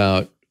thinking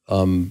about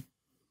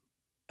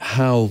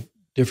how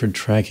different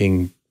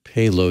tracking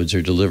payloads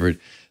are delivered.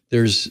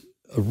 There's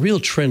a real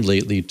trend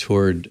lately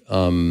toward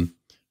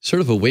sort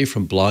of away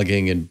from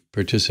blogging and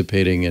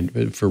participating,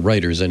 and for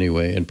writers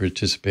anyway, and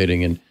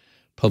participating in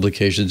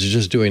publications,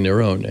 just doing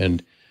their own.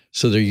 And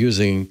so they're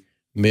using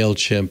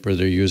MailChimp, or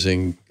they're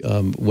using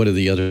one of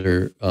the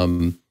other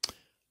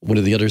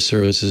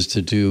services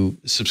to do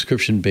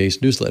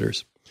subscription-based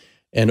newsletters.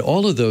 And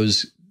all of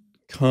those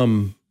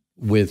come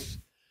with,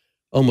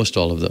 almost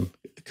all of them,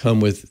 come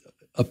with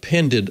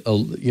appended, to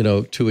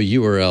a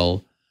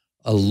URL,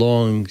 a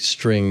long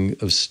string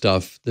of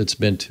stuff that's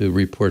meant to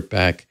report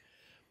back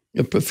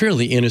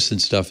fairly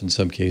innocent stuff in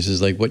some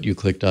cases, like what you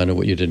clicked on and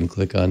what you didn't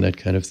click on, that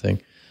kind of thing.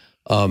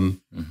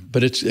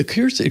 But it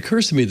occurs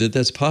to me that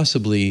that's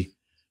possibly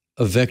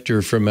a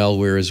vector for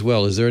malware as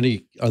well. Are there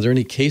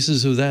any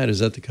cases of that? Is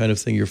that the kind of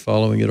thing you're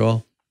following at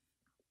all?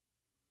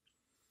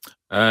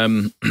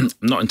 I'm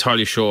not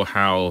entirely sure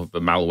how the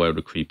malware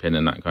would creep in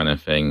and that kind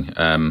of thing.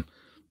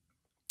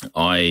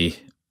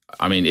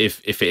 I mean,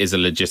 if it is a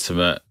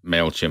legitimate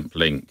MailChimp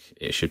link,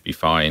 it should be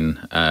fine.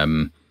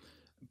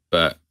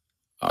 But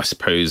I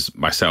suppose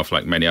myself,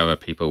 like many other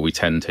people, we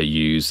tend to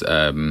use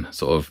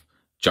sort of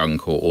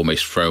junk or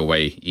almost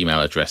throwaway email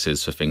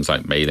addresses for things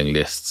like mailing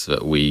lists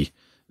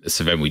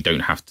so then we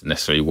don't have to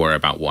necessarily worry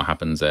about what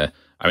happens there.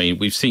 I mean,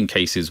 we've seen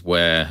cases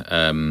where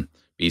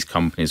these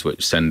companies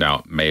which send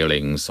out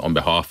mailings on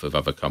behalf of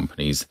other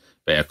companies,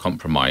 they are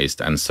compromised.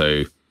 And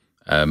so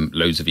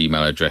loads of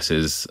email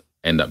addresses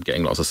end up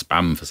getting lots of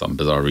spam for some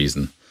bizarre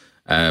reason.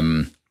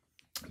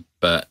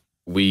 But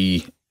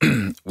we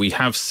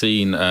have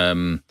seen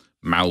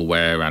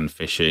malware and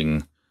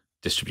phishing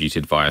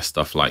distributed via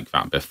stuff like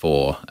that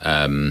before,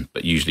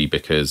 but usually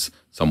because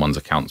someone's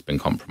account's been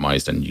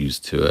compromised and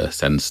used to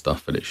send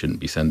stuff that it shouldn't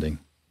be sending.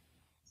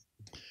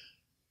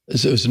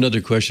 So it's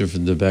another question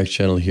from the back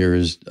channel here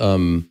is,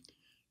 do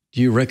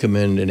you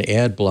recommend an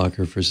ad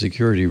blocker for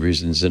security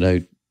reasons? And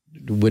I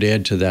would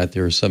add to that,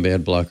 there are some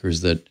ad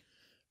blockers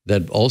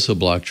that also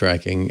block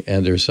tracking,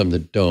 and there are some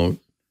that don't,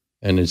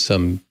 and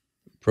some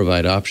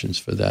provide options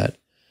for that.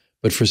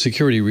 But for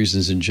security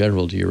reasons in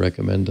general, do you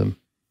recommend them?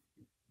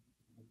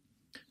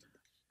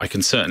 I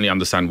can certainly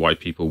understand why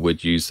people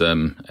would use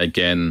them.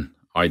 Again,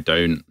 I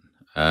don't.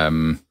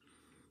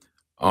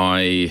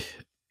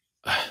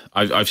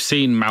 I've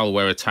seen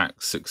malware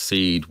attacks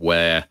succeed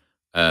where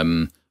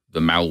the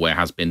malware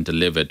has been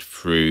delivered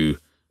through,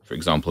 for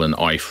example, an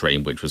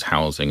iframe which was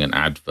housing an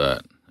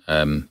advert,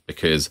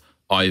 because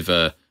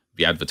either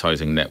the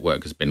advertising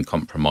network has been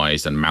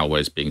compromised and malware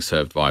is being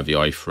served via the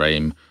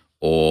iframe,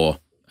 or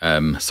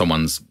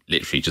someone's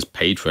literally just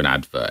paid for an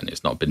advert and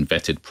it's not been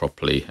vetted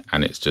properly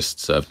and it's just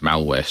served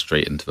malware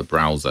straight into the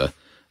browser.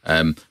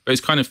 Those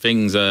kind of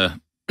things are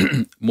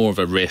more of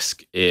a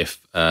risk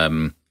if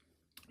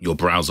your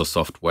browser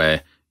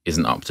software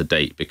isn't up to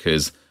date,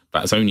 because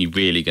that's only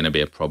really going to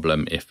be a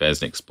problem if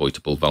there's an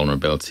exploitable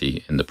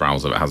vulnerability in the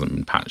browser that hasn't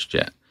been patched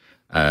yet.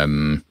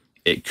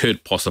 It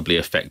could possibly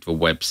affect the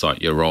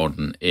website you're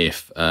on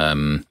if,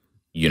 even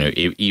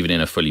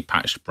in a fully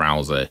patched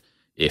browser,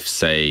 if,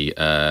 say,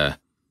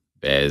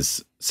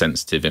 there's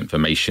sensitive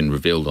information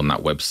revealed on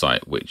that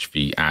website, which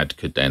the ad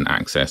could then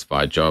access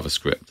via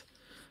JavaScript.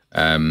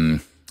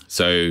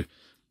 So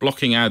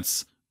blocking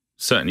ads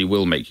certainly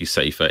will make you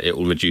safer. It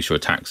will reduce your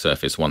attack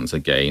surface once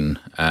again.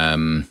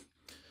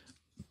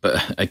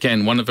 But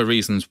again, one of the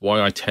reasons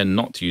why I tend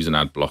not to use an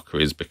ad blocker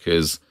is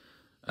because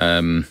of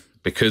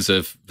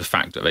the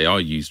fact that they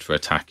are used for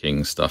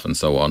attacking stuff and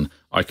so on.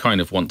 I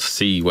kind of want to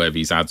see where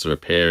these ads are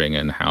appearing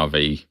and how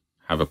they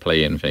have a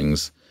play in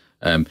things.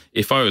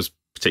 If I was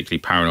particularly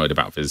paranoid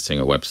about visiting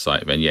a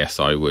website, then yes,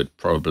 I would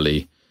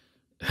probably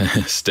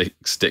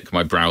stick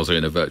my browser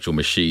in a virtual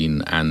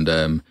machine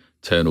and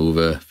turn all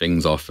the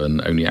things off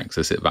and only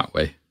access it that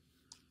way.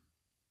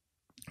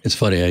 It's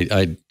funny.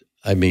 I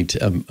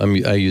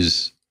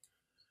use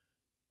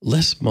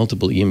less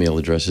multiple email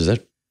addresses.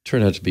 That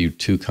turned out to be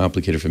too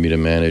complicated for me to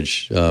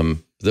manage.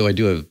 Though I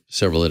do have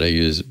several that I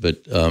use,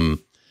 but I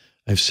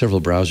have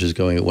several browsers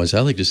going at once. I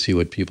like to see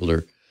what people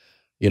are,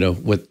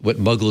 what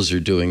muggles are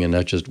doing, and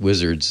not just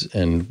wizards,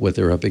 and what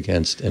they're up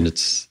against. And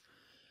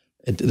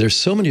there's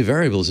so many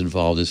variables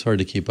involved. It's hard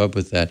to keep up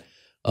with that.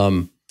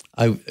 I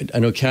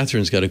know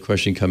Katherine's got a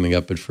question coming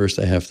up, but first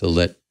I have to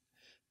let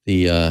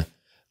the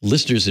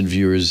listeners and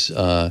viewers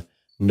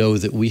know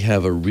that we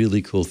have a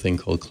really cool thing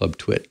called Club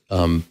TWiT.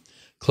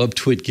 Club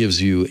TWiT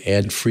gives you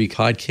ad-free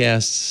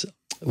podcasts.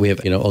 We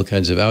have, all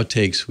kinds of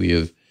outtakes. We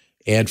have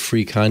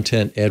ad-free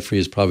content. Ad-free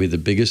is probably the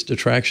biggest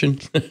attraction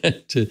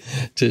to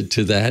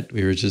that.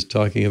 We were just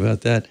talking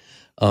about that.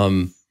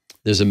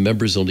 There's a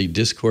members-only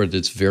Discord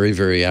that's very,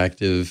 very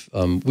active.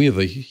 We have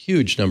a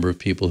huge number of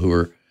people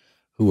who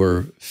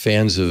are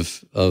fans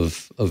of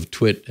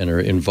TWiT and are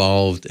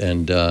involved,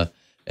 and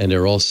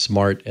they're all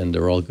smart and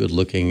they're all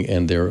good-looking,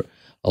 and a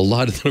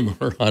lot of them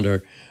are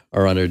on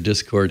our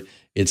Discord.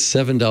 It's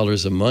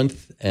 $7 a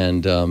month,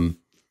 and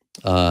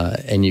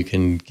you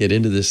can get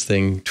into this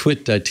thing,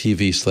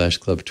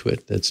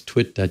 twit.tv/clubtwit. That's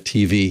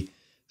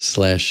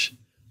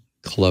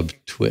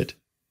twit.tv/clubtwit.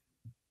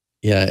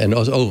 Yeah, and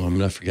also, I'm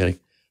not forgetting,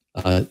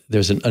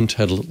 there's an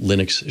Untitled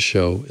Linux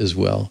show as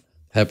well.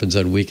 Happens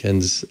on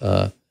weekends.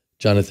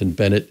 Jonathan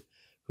Bennett,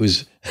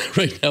 who's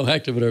right now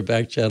active in our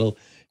back channel,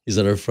 he's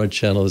on our front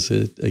channel as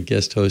a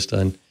guest host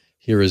on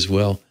here as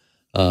well.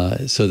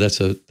 So that's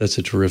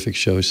a terrific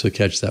show. So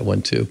catch that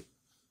one too.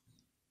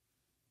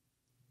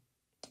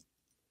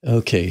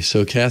 Okay,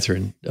 so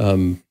Katherine,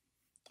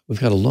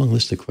 we've got a long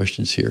list of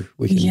questions here.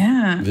 We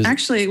can visit.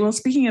 Actually, well,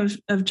 speaking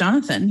of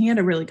Jonathan, he had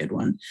a really good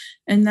one,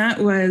 and that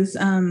was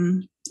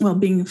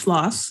being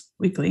FLOSS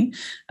Weekly.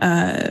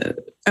 I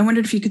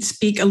wondered if you could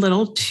speak a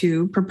little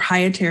to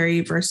proprietary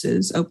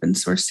versus open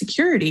source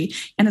security.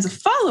 And as a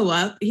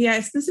follow-up,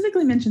 he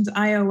specifically mentions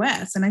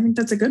iOS, and I think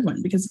that's a good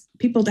one because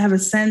people have a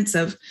sense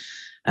of,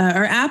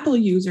 or Apple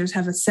users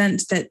have a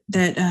sense that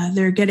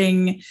they're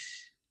getting,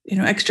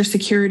 extra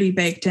security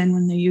baked in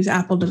when they use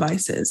Apple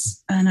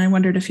devices. And I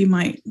wondered if you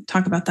might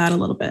talk about that a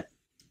little bit,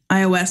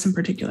 iOS in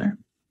particular.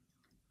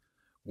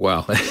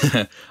 Well,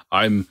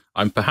 I'm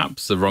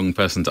perhaps the wrong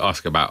person to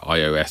ask about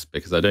iOS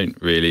because I don't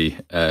really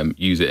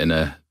use it in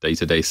a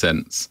day-to-day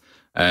sense.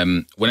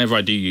 Whenever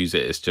I do use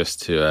it, it's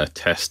just to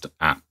test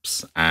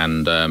apps.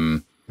 And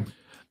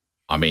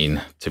I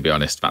mean, to be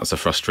honest, that's a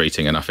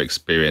frustrating enough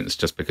experience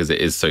just because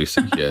it is so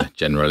secure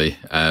generally.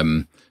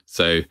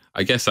 So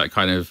I guess that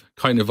kind of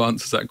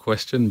answers that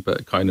question,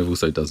 but kind of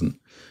also doesn't.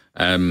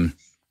 In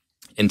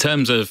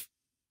terms of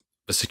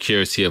the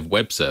security of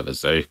web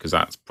servers, though, because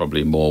that's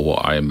probably more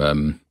what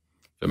I'm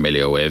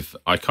familiar with,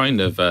 I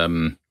kind of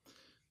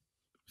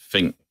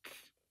think,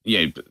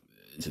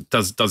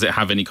 does it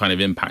have any kind of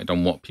impact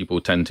on what people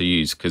tend to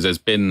use? Because there's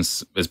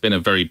been a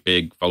very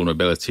big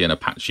vulnerability in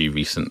Apache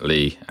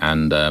recently,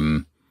 and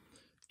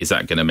is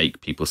that going to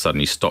make people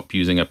suddenly stop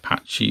using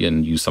Apache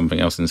and use something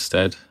else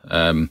instead?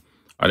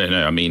 I don't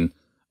know. I mean,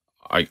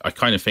 I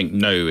kind of think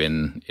no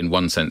in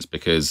one sense,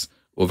 because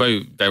although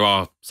there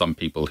are some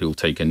people who will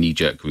take a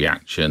knee-jerk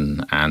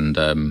reaction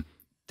and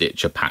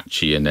ditch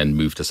Apache and then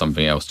move to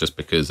something else just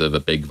because of a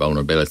big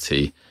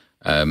vulnerability,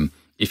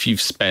 if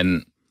you've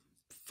spent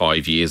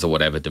 5 years or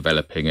whatever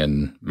developing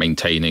and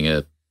maintaining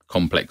a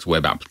complex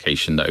web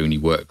application that only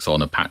works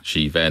on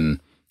Apache, then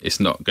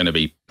it's not going to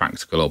be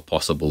practical or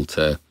possible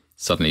to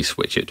suddenly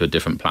switch it to a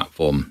different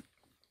platform.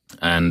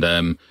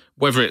 And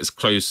whether it's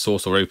closed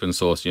source or open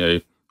source,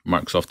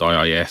 Microsoft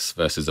IIS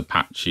versus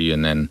Apache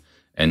and then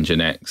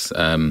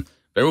Nginx,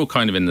 they're all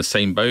kind of in the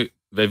same boat.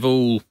 They've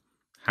all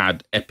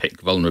had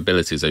epic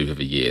vulnerabilities over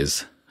the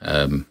years,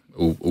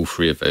 all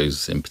three of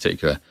those in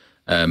particular.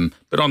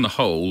 But on the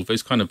whole,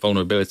 those kind of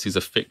vulnerabilities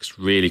are fixed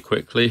really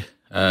quickly.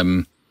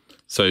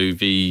 So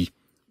the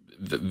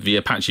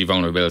Apache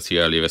vulnerability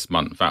earlier this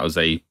month, that was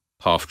a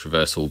path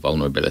traversal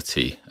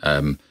vulnerability,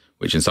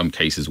 which in some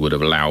cases would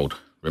have allowed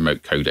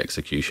remote code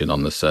execution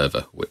on the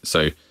server.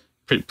 So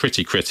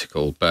pretty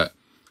critical. But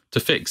to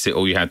fix it,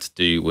 all you had to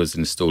do was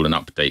install an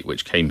update,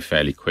 which came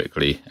fairly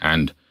quickly.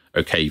 And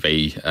okay,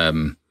 they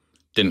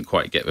didn't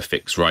quite get the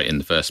fix right in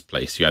the first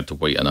place. You had to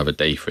wait another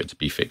day for it to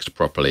be fixed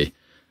properly.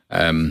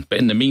 But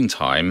in the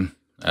meantime,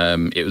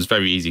 it was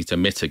very easy to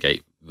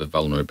mitigate the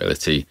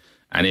vulnerability.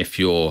 And if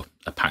your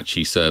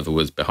Apache server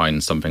was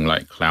behind something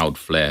like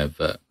Cloudflare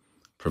that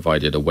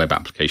provided a web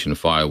application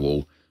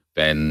firewall,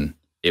 then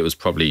it was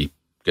probably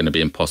going to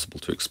be impossible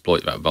to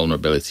exploit that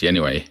vulnerability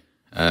anyway.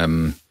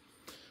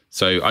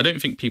 So I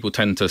don't think people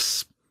tend to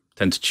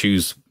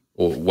choose,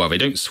 they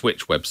don't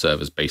switch web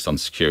servers based on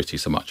security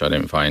so much, I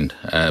don't find.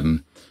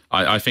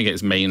 I think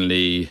it's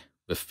mainly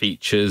the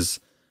features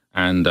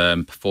and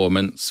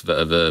performance that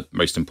are the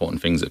most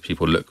important things that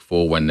people look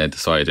for when they're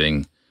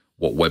deciding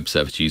what web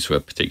server to use for a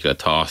particular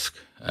task.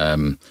 I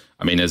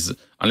mean,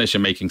 unless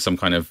you're making some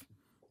kind of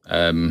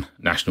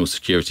national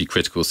security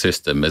critical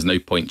system, there's no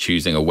point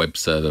choosing a web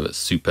server that's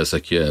super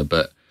secure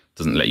but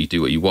doesn't let you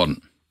do what you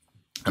want.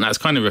 And that's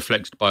kind of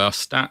reflected by our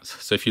stats.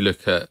 So if you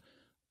look at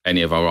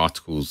any of our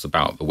articles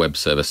about the web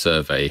server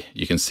survey,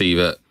 you can see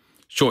that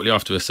shortly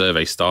after the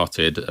survey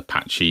started,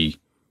 Apache,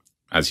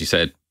 as you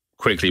said,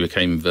 quickly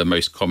became the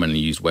most commonly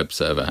used web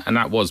server. And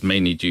that was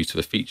mainly due to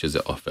the features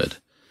it offered.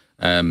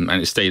 And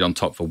it stayed on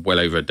top for well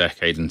over a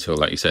decade until,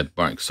 like you said,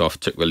 Microsoft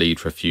took the lead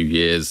for a few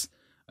years.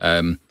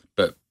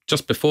 But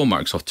just before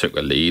Microsoft took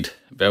the lead,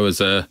 there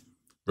was a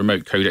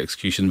remote code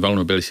execution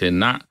vulnerability in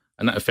that,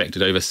 and that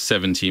affected over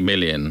 70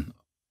 million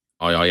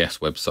IIS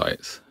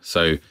websites.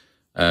 So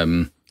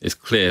it's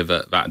clear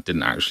that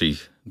didn't actually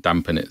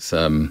dampen its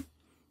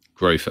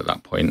growth at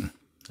that point.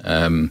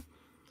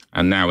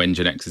 And now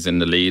Nginx is in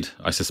the lead,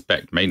 I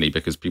suspect mainly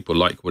because people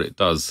like what it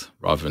does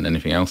rather than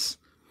anything else.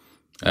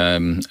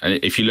 And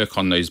if you look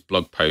on those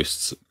blog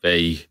posts,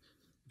 there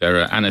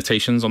are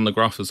annotations on the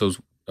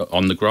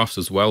graphs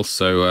as well.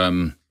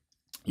 So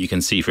you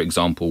can see, for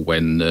example,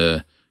 when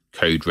the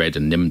Code Red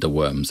and Nimda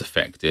worms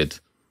affected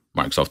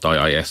Microsoft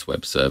IIS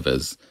web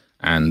servers,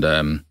 and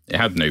it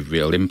had no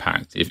real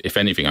impact. If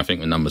anything, I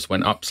think the numbers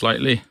went up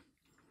slightly.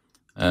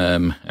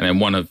 And then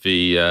one of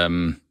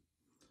the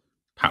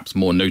perhaps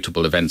more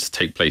notable events to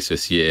take place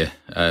this year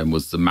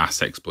was the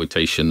mass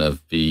exploitation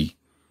of the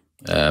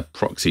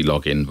proxy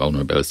login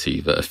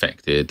vulnerability that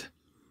affected,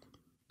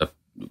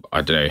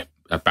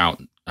 about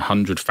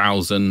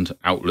 100,000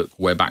 Outlook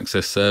web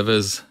access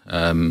servers,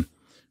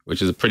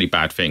 which is a pretty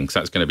bad thing because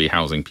that's going to be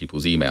housing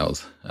people's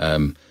emails.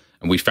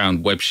 And we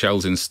found web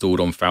shells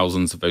installed on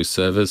thousands of those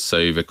servers.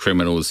 So the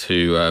criminals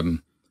who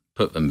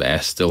put them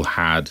there still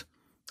had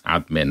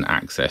admin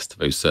access to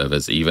those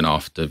servers even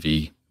after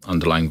the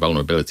underlying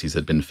vulnerabilities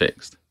had been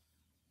fixed.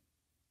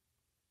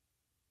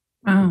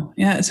 Oh,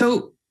 yeah.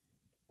 So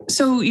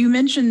you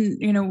mentioned,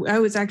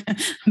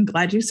 I'm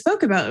glad you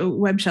spoke about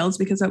web shells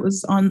because that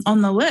was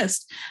on the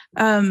list.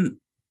 Can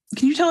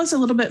you tell us a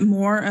little bit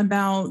more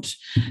about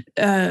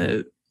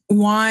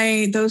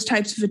why those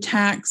types of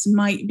attacks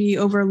might be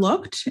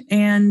overlooked,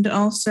 and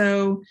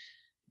also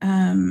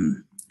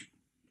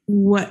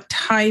what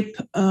type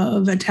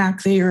of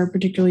attack they are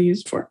particularly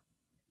used for?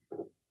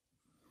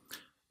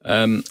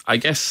 I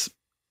guess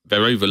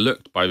they're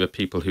overlooked by the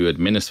people who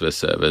administer the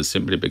servers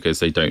simply because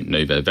they don't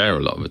know they're there a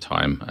lot of the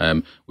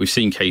time. We've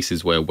seen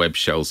cases where web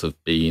shells have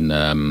been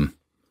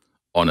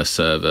on a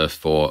server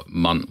for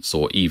months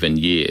or even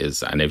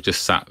years, and they've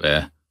just sat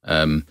there.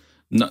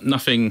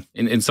 Nothing,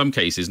 in some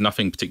cases,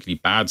 nothing particularly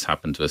bad's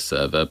happened to a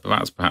server, but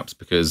that's perhaps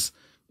because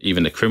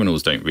even the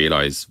criminals don't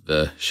realize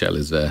the shell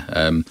is there.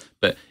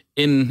 But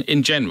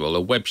in general,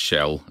 a web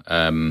shell,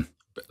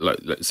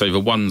 so the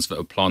ones that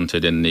are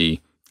planted in the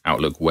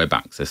Outlook web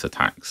access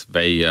attacks,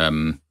 they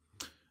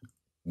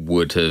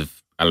would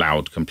have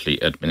allowed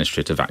complete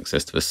administrative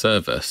access to the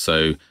server.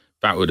 So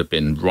that would have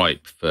been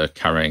ripe for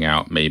carrying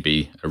out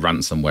maybe a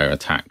ransomware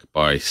attack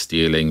by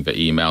stealing the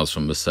emails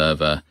from the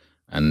server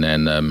and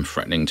then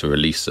threatening to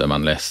release them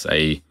unless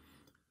a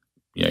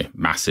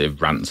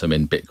massive ransom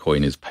in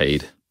Bitcoin is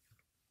paid.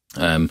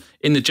 In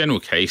the general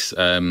case,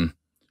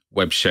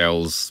 web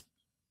shells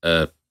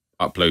are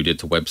uploaded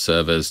to web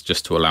servers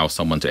just to allow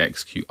someone to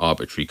execute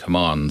arbitrary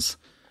commands.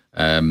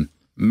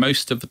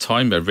 Most of the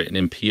time they're written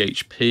in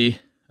PHP,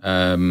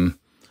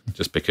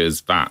 just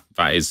because that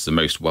is the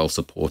most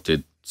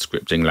well-supported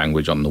scripting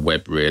language on the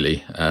web,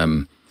 really.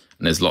 And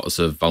there's lots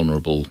of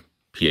vulnerable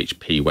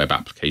PHP web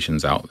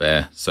applications out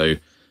there. So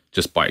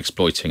just by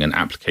exploiting an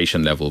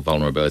application level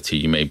vulnerability,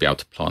 you may be able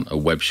to plant a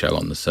web shell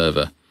on the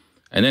server.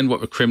 And then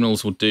what the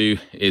criminals will do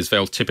is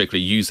they'll typically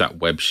use that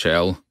web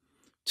shell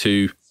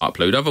to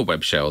upload other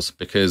web shells,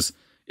 because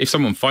if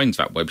someone finds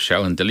that web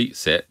shell and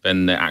deletes it,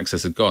 then their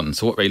access is gone.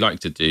 So what they like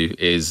to do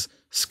is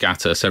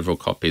scatter several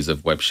copies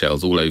of web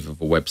shells all over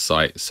the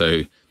website.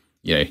 So,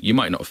 you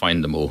might not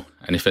find them all.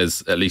 And if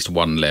there's at least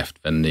one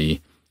left, then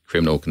the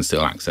criminal can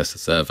still access the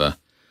server.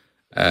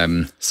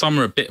 Some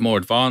are a bit more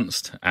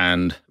advanced,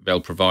 and they'll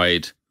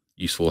provide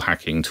useful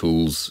hacking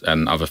tools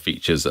and other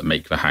features that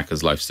make the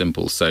hacker's life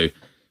simple. So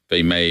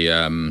they may,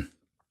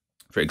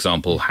 for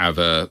example, have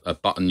a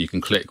button you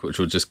can click, which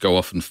will just go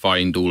off and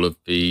find all of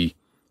the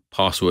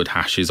password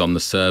hashes on the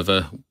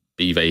server,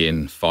 be they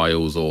in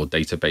files or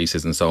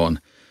databases and so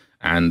on.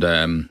 And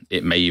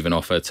it may even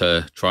offer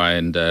to try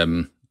and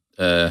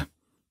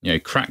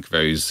crack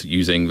those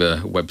using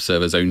the web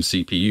server's own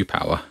CPU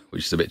power,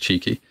 which is a bit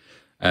cheeky.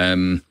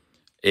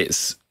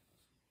 It's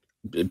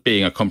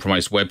being a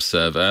compromised web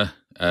server,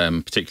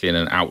 particularly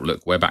in an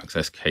Outlook web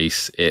access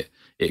case,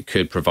 it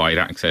could provide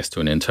access to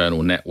an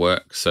internal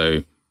network.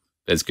 So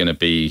there's going to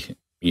be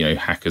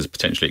hackers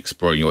potentially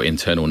exploring your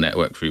internal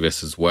network through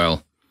this as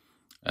well.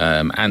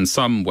 And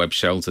some web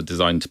shells are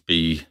designed to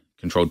be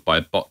controlled by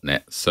a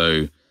botnet.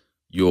 So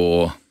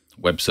your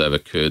web server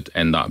could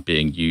end up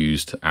being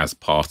used as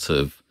part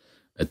of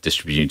a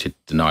distributed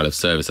denial of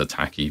service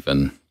attack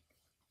even.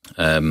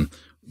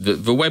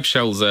 The web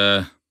shells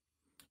are,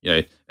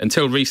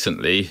 until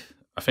recently,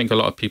 I think a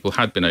lot of people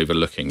had been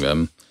overlooking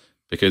them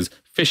because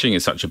phishing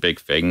is such a big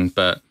thing,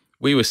 but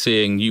we were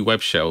seeing new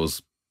web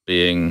shells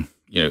being,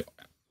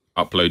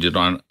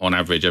 uploaded on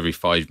average every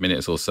 5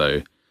 minutes or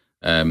so.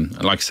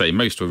 And like I say,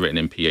 most were written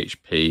in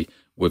PHP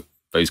with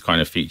those kind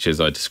of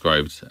features I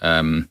described.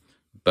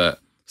 But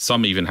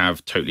some even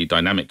have totally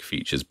dynamic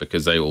features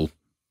because they will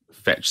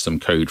fetch some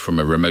code from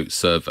a remote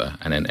server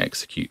and then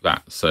execute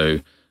that. So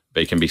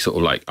they can be sort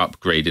of like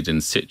upgraded in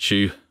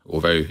situ,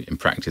 although in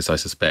practice, I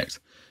suspect,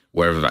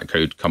 wherever that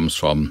code comes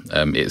from,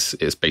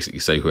 it's basically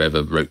so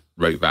whoever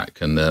wrote that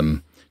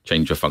can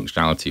change the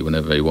functionality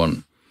whenever they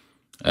want.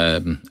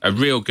 A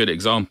real good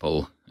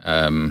example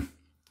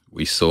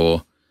we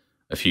saw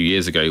a few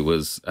years ago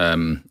was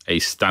a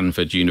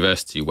Stanford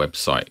University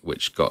website,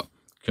 which got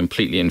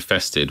completely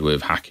infested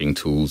with hacking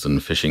tools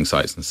and phishing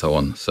sites and so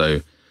on.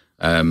 So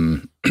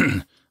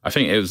I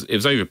think it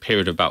was over a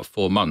period of about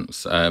 4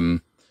 months.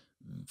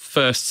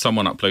 First,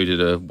 someone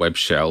uploaded a web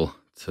shell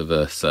to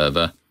the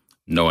server.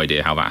 No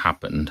idea how that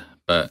happened.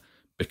 But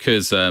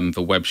because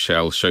the web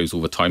shell shows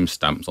all the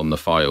timestamps on the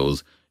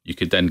files, you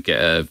could then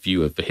get a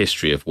view of the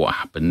history of what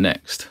happened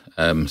next.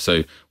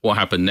 So what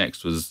happened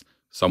next was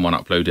someone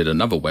uploaded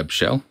another web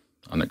shell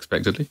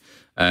unexpectedly.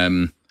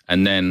 And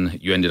then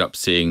you ended up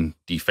seeing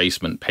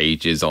defacement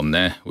pages on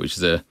there, which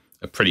is a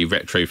pretty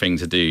retro thing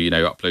to do,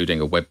 uploading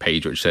a web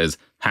page which says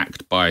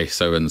hacked by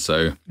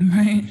so-and-so.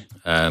 Right.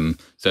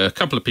 So a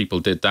couple of people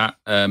did that,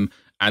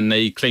 and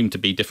they claimed to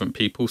be different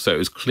people. So it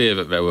was clear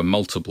that there were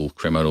multiple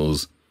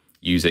criminals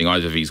using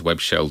either these web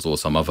shells or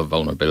some other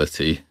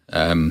vulnerability.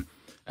 And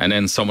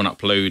then someone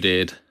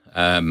uploaded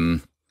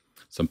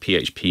some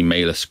PHP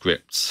mailer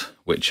scripts,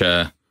 which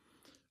are,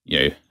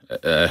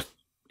 an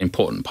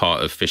important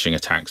part of phishing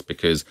attacks,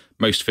 because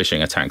most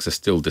phishing attacks are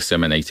still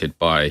disseminated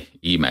by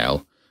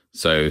email.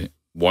 So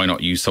why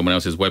not use someone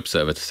else's web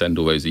server to send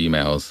all those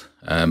emails?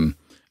 And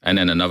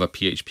then another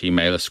PHP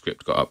mailer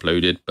script got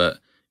uploaded. But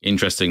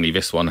interestingly,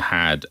 this one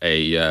had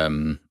a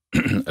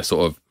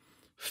sort of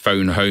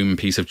phone home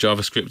piece of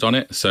JavaScript on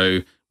it. So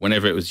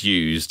whenever it was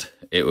used,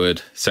 it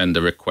would send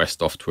a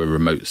request off to a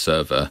remote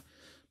server,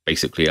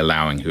 basically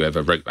allowing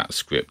whoever wrote that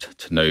script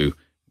to know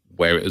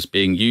where it was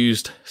being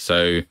used.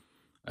 So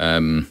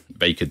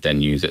they could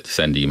then use it to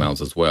send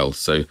emails as well.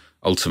 So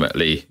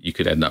ultimately, you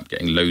could end up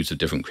getting loads of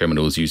different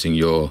criminals using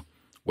your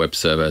web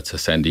server to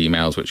send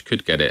emails, which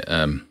could get it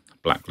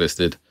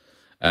blacklisted.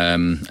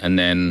 And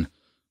then,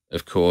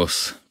 of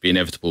course, the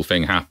inevitable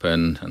thing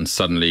happened, and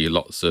suddenly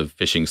lots of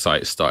phishing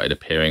sites started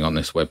appearing on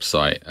this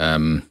website.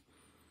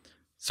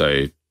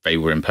 So they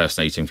were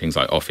impersonating things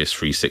like Office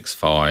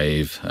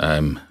 365,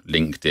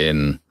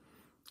 LinkedIn,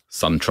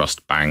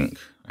 SunTrust Bank,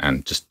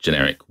 and just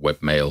generic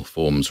webmail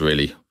forms,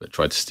 really, that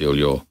tried to steal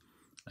your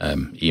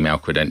email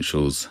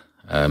credentials.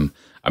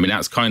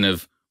 That's kind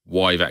of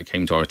why that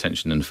came to our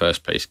attention in the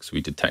first place, because we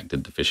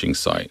detected the phishing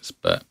sites.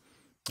 But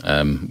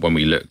when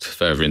we looked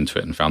further into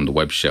it and found the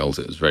web shells,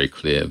 it was very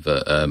clear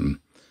that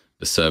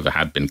the server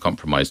had been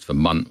compromised for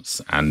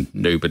months and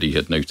nobody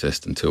had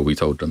noticed until we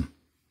told them.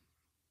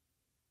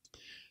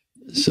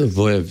 So,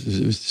 boy, I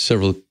have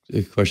several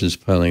questions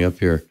piling up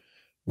here.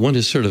 One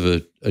is sort of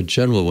a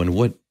general one.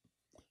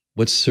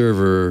 What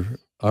server,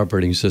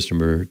 operating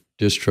system, or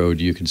distro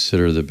do you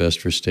consider the best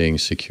for staying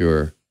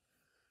secure?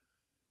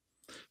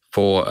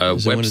 For a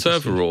web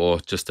server or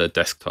just a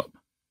desktop?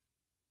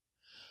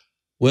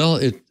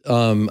 Well,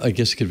 I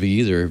guess it could be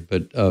either,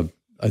 but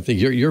I think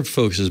your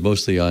focus is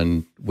mostly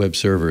on web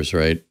servers,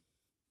 right?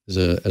 As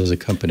a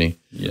company,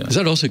 yeah. Because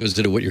that also goes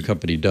into what your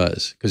company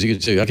does. Because you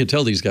can say, I can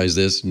tell these guys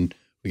this, and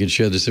we can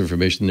share this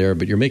information there,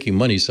 but you're making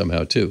money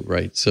somehow too,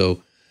 right?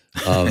 So,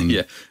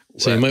 yeah.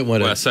 So you might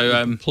want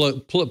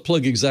to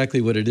plug exactly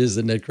what it is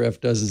that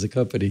Netcraft does as a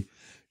company,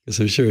 because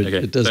I'm sure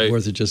it does more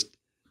than just,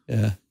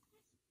 yeah.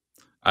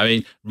 I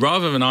mean,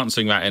 rather than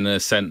answering that in a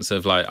sense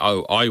of like,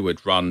 oh, I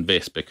would run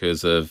this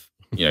because of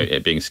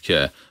it being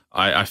secure,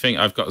 I think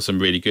I've got some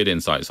really good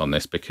insights on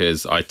this,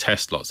 because I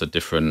test lots of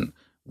different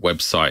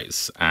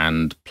websites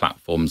and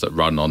platforms that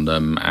run on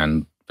them,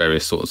 and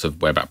various sorts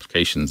of web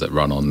applications that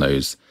run on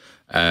those.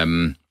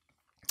 And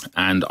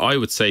I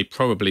would say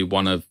probably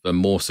one of the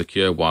more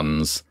secure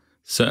ones,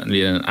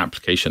 certainly at an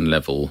application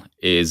level,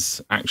 is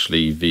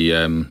actually the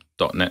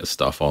 .NET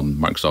stuff on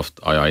Microsoft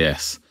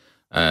IIS,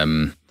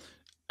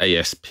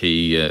 ASP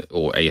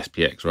or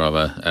ASPX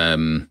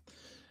rather.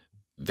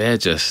 They're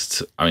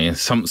just,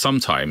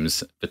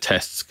 sometimes the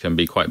tests can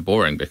be quite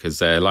boring because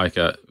they're like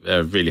a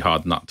really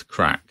hard nut to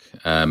crack.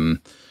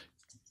 On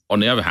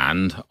the other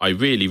hand, I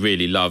really,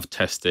 really love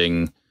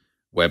testing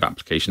web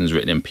applications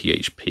written in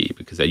PHP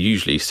because they're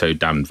usually so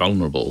damn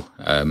vulnerable.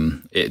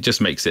 It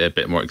just makes it a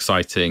bit more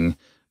exciting.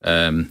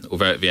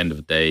 Although at the end of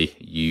the day,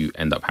 you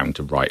end up having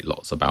to write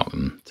lots about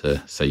them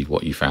to say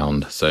what you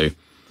found. So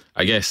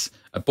I guess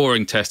a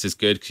boring test is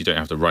good because you don't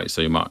have to write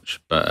so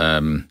much. But,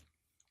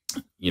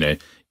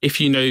 if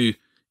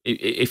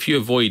you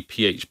avoid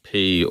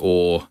PHP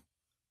or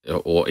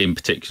in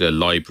particular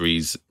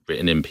libraries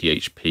written in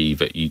PHP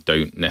that you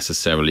don't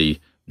necessarily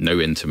know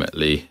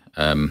intimately,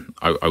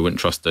 I wouldn't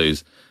trust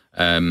those.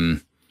 I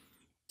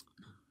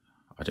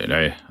don't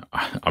know.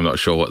 I'm not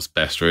sure what's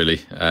best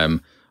really.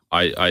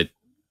 I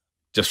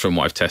just from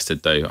what I've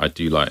tested though,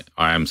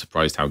 I am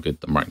surprised how good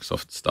the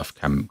Microsoft stuff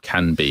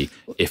can be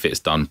if it's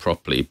done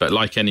properly. But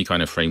like any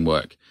kind of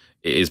framework,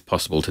 it is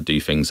possible to do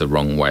things the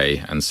wrong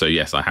way. And so,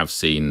 yes, I have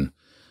seen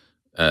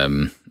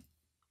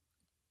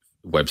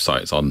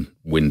websites on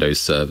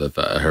Windows Server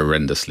that are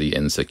horrendously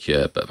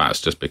insecure, but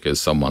that's just because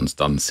someone's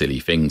done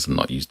silly things and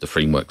not used the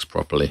frameworks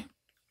properly.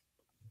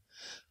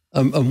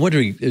 I'm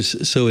wondering,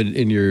 so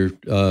in your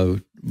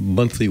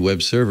monthly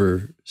web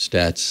server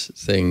stats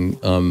thing,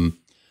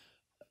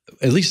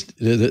 at least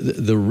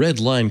the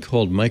red line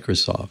called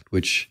Microsoft,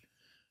 which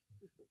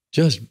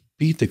just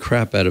beat the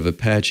crap out of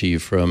Apache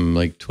from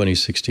like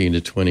 2016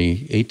 to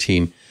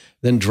 2018,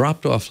 then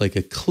dropped off like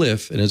a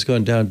cliff and has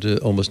gone down to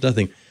almost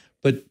nothing.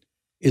 But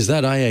is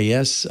that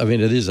IIS? I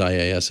mean, it is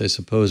IIS, I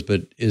suppose,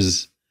 but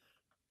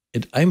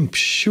I'm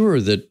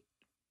sure that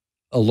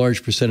a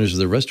large percentage of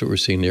the rest of what we're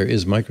seeing there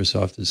is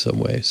Microsoft in some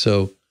way.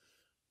 So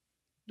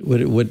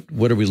what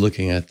are we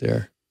looking at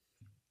there?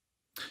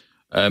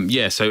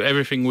 So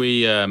everything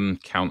we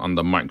count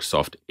under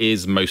Microsoft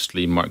is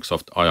mostly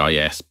Microsoft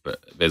IIS,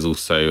 but there's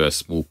also a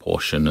small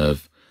portion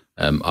of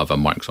other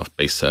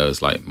Microsoft-based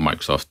servers like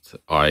Microsoft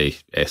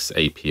IS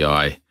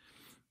API.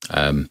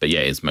 But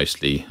yeah, it's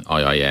mostly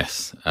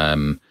IIS.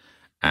 And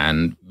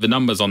the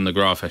numbers on the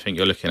graph I think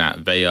you're looking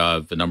at, they are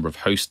the number of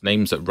host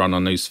names that run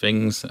on those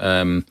things.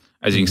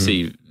 As you can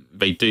see,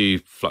 they do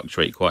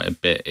fluctuate quite a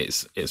bit.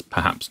 It's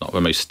perhaps not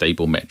the most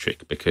stable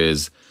metric,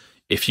 because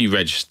if you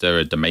register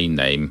a domain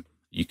name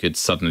you could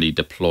suddenly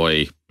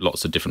deploy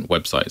lots of different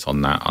websites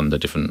on that under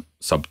different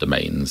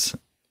subdomains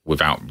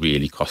without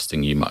really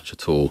costing you much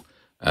at all.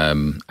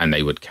 And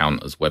they would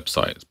count as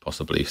websites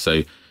possibly.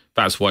 So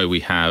that's why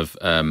we have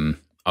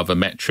other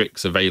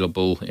metrics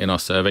available in our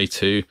survey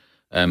too.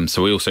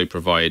 So we also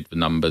provide the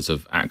numbers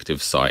of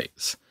active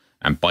sites.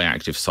 And by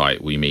active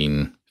site, we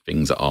mean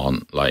things that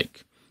aren't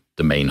like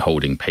domain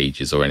holding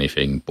pages or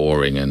anything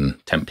boring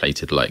and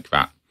templated like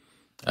that.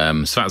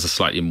 So that's a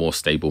slightly more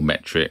stable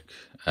metric.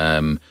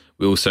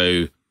 We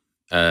also,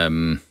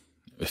 a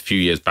few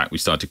years back, we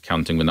started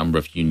counting the number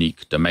of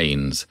unique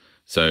domains.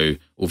 So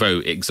although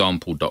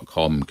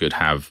example.com could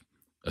have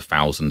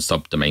 1,000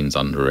 subdomains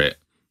under it,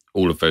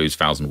 all of those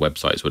 1,000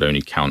 websites would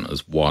only count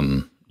as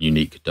one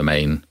unique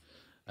domain.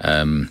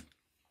 And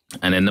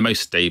then the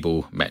most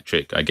stable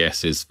metric, I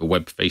guess, is the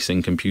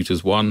web-facing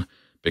computers one,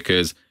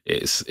 because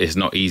it's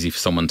not easy for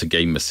someone to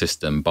game the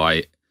system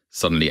by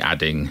suddenly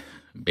adding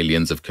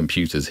millions of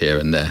computers here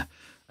and there,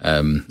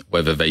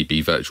 whether they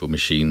be virtual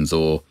machines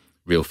or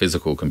real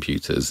physical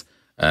computers.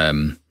 I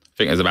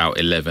think there's about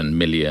 11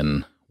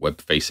 million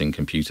web-facing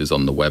computers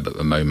on the web at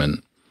the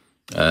moment.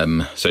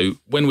 So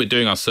when we're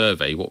doing our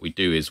survey, what we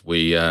do is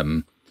we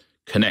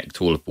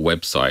connect all of the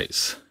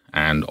websites,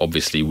 and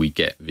obviously we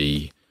get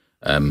the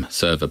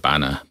server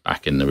banner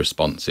back in the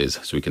responses,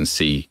 so we can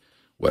see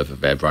whether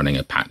they're running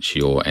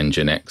Apache or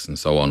Nginx and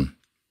so on.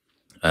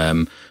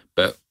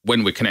 But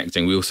when we're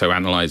connecting, we also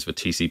analyze the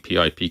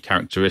TCP IP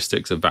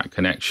characteristics of that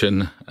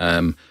connection.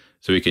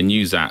 So we can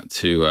use that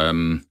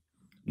to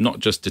not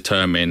just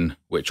determine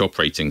which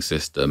operating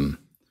system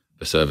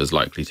the server's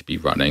likely to be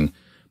running,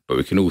 but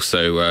we can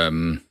also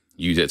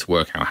use it to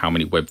work out how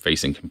many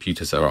web-facing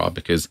computers there are.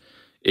 Because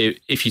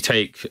if you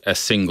take a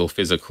single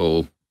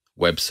physical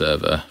web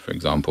server, for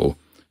example,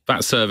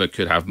 that server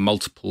could have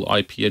multiple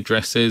IP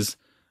addresses,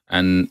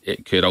 and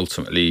it could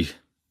ultimately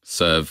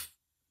serve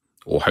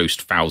or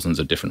host thousands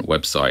of different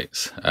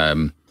websites.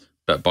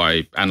 But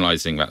by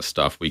analyzing that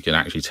stuff, we can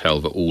actually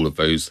tell that all of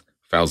those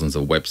thousands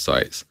of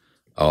websites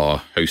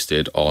are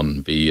hosted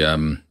on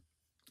the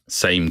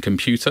same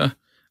computer,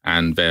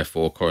 and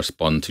therefore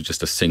correspond to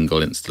just a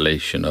single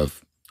installation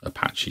of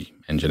Apache,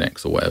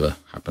 Nginx, or whatever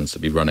happens to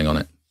be running on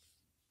it.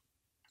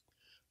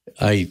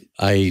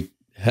 I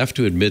have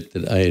to admit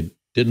that I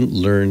didn't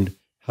learn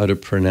how to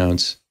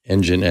pronounce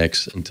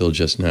Nginx until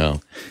just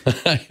now.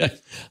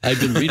 I've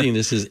been reading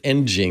this as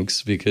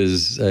Nginx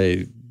because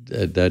I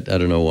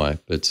don't know why,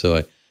 but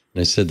so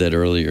I said that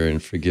earlier,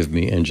 and forgive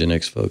me,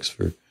 Nginx folks,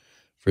 for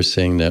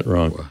saying that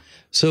wrong.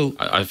 So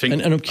I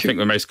think I think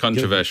the most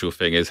controversial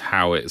thing is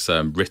how it's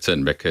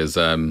written, because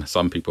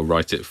some people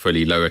write it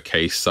fully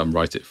lowercase, some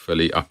write it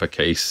fully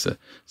uppercase,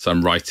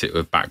 some write it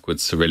with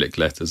backwards Cyrillic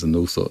letters and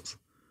all sorts.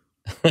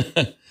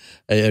 It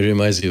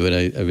reminds me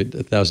when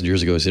 1,000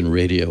 years ago I was in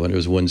radio, and there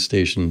was one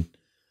station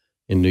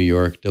in New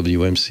York,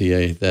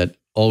 WMCA, that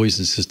always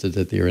insisted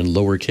that they are in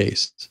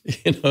lowercase.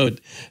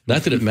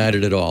 Not that it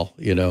mattered at all,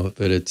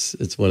 but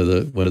it's one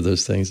of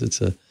those things.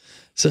 It's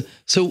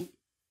so.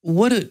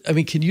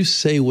 Can you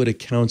say what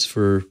accounts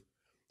for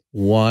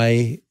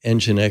why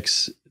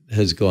Nginx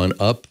has gone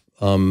up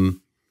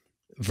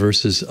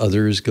versus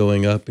others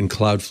going up, and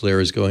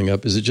Cloudflare is going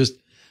up? Is it just,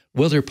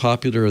 well, they're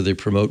popular, or they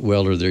promote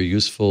well, or they're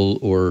useful,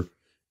 or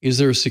is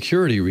there a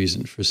security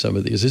reason for some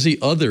of these? Is the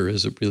other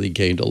has it really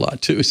gained a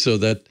lot too? So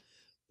that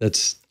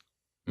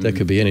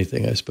could be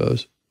anything, I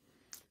suppose.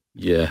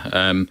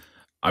 Yeah.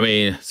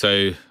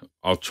 So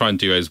I'll try and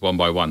do those one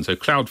by one. So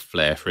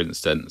Cloudflare, for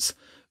instance,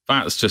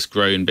 that's just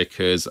grown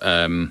because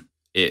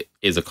it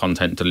is a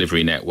content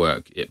delivery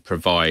network. It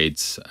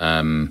provides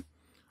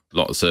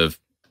lots of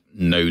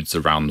nodes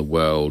around the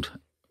world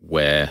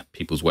where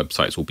people's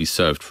websites will be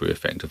served through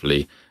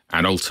effectively.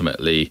 And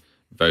ultimately,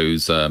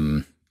 those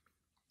will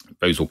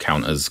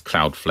count as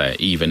Cloudflare,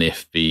 even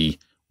if the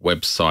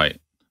website,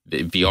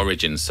 the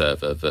origin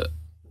server that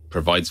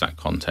provides that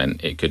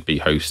content, it could be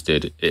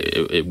hosted,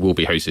 it will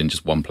be hosted in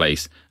just one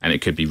place, and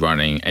it could be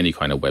running any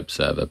kind of web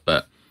server.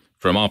 But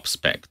from our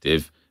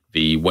perspective,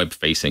 the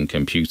web-facing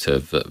computer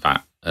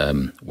that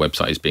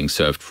website is being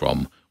served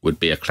from would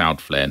be a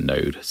Cloudflare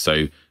node.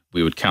 So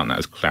we would count that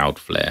as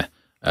Cloudflare.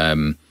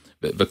 The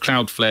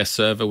Cloudflare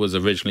server was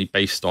originally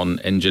based on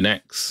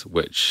Nginx,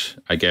 which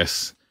I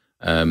guess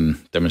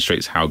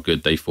demonstrates how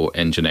good they thought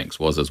Nginx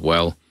was as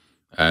well.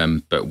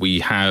 But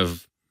we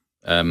have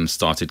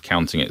started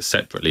counting it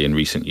separately in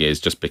recent years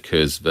just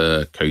because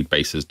the code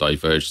base has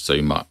diverged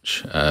so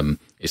much.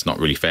 It's not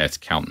really fair to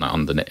count that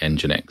under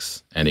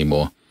Nginx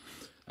anymore.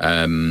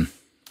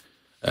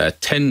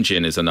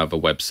 Tenjin is another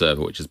web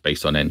server which is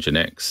based on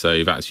Nginx,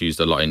 so that's used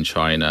a lot in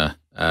China.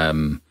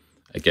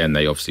 Again,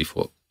 they obviously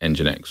thought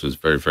Nginx was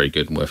very, very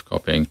good and worth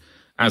copying.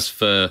 As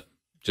for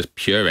just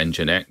pure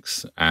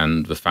Nginx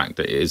and the fact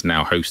that it is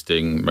now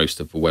hosting most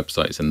of the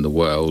websites in the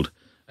world,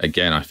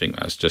 again, I think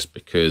that's just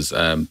because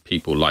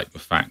people like the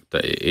fact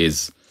that it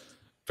is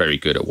very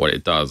good at what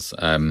it does.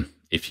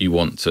 If you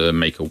want to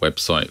make a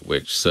website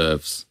which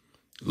serves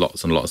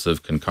lots and lots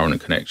of concurrent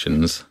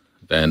connections,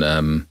 then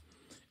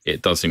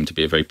it does seem to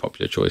be a very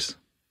popular choice.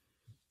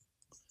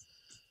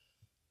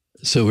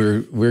 So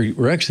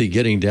we're actually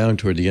getting down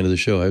toward the end of the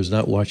show. I was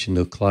not watching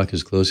the clock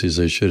as closely as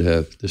I should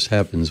have. This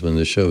happens when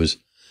the show is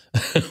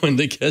when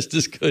the guest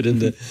is good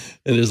and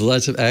there's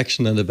lots of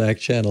action on the back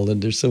channel,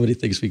 and there's so many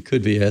things we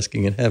could be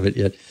asking and haven't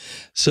yet.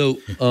 So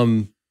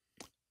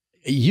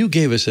you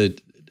gave us a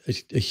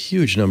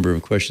huge number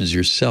of questions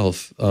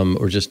yourself,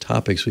 or just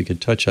topics we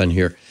could touch on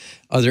here.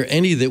 Are there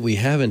any that we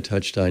haven't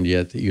touched on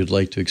yet that you'd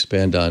like to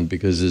expand on?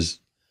 Because there's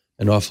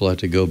an awful lot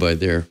to go by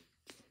there.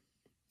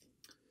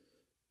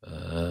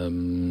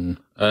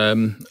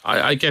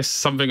 I guess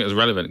something that's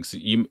relevant,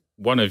 because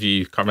one of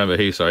you, can't remember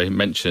who, sorry,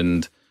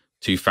 mentioned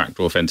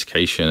two-factor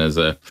authentication as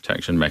a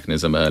protection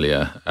mechanism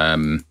earlier.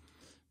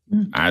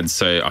 And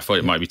so I thought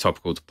it might be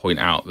topical to point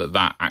out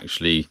that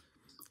actually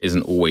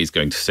isn't always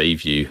going to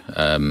save you.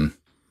 I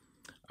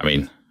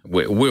mean,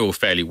 we're all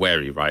fairly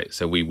wary, right?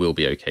 So we will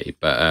be okay.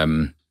 But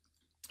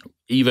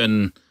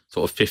even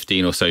sort of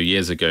 15 or so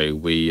years ago,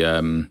 we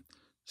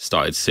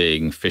started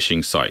seeing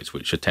phishing sites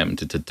which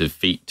attempted to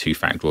defeat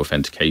two-factor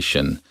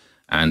authentication.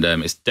 And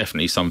it's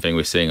definitely something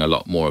we're seeing a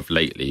lot more of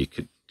lately,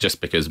 just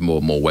because more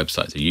and more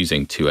websites are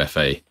using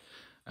 2FA.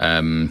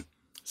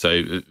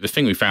 So the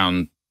thing we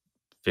found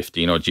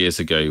 15 odd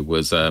years ago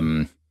was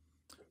an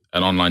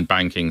online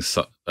banking,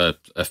 a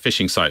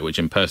phishing site which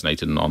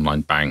impersonated an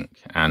online bank,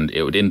 and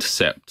it would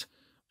intercept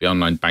the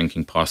online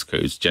banking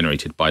passcodes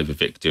generated by the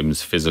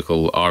victim's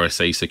physical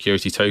RSA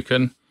security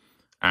token.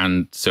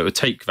 And so it would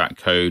take that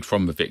code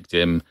from the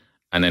victim,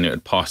 and then it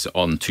would pass it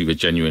on to the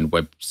genuine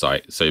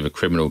website, so the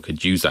criminal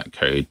could use that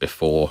code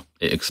before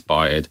it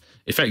expired,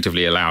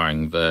 effectively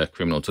allowing the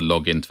criminal to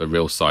log into the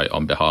real site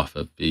on behalf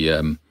of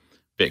the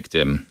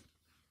victim.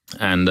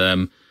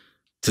 And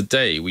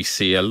today we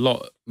see a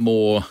lot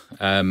more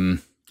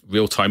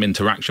real-time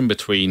interaction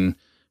between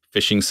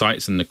phishing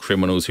sites and the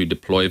criminals who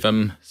deploy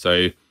them.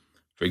 So,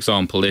 for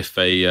example, if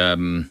a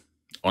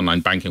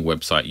online banking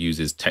website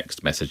uses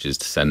text messages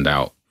to send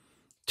out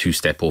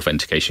two-step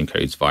authentication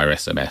codes via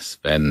SMS,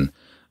 then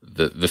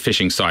the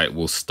phishing site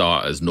will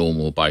start as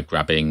normal by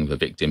grabbing the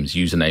victim's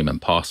username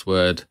and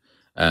password,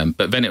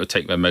 but then it will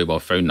take their mobile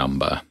phone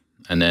number,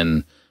 and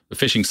then the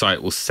phishing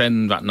site will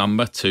send that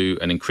number to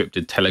an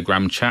encrypted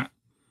Telegram chat,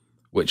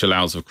 which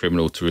allows the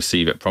criminal to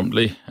receive it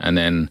promptly, and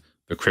then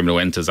the criminal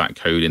enters that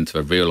code into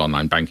a real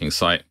online banking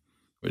site,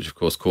 which of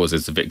course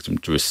causes the victim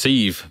to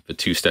receive the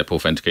two-step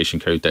authentication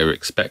code they were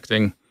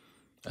expecting,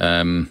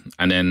 and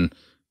then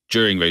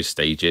during those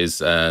stages,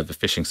 the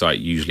phishing site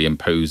usually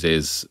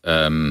imposes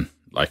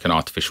like an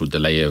artificial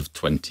delay of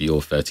 20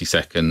 or 30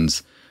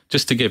 seconds,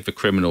 just to give the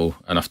criminal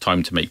enough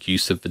time to make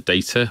use of the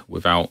data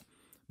without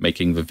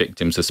making the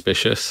victim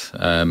suspicious.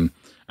 And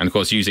of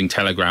course, using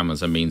Telegram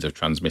as a means of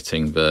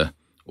transmitting the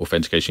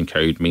authentication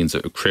code means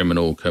that a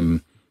criminal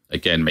can,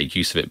 again, make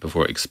use of it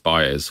before it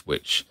expires,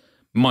 which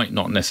might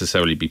not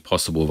necessarily be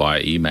possible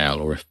via email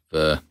or if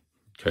the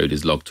code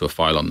is logged to a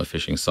file on the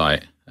phishing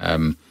site.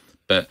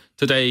 But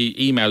today,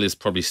 email is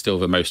probably still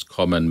the most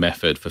common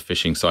method for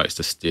phishing sites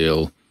to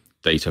steal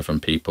data from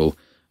people.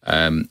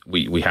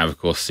 We have, of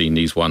course, seen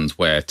these ones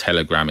where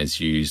Telegram is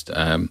used.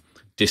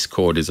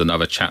 Discord is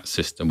another chat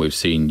system we've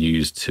seen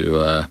used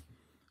to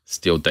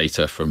steal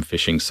data from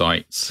phishing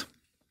sites.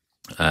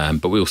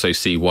 But we also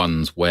see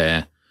ones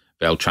where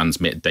they'll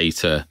transmit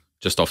data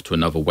just off to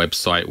another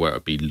website where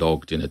it'll be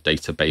logged in a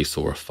database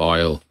or a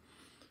file.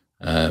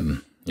 Yeah,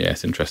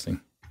 it's interesting.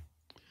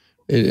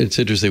 It's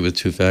interesting with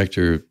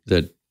two-factor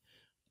that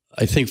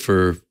I think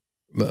for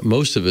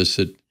most of us,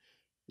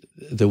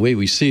 the way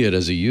we see it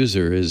as a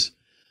user is,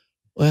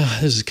 well,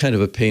 this is kind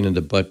of a pain in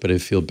the butt, but I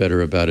feel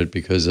better about it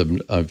because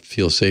I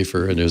feel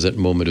safer, and there's that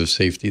moment of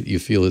safety that you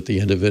feel at the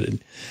end of it.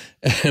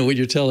 And what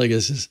you're telling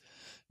us is,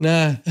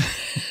 nah,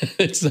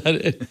 it's not.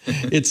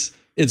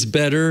 It's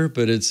better,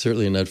 but it's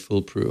certainly not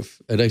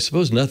foolproof. And I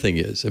suppose nothing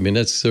is. I mean,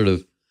 that's sort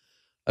of,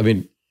 I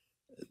mean,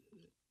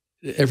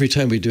 every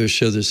time we do a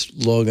show this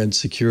long on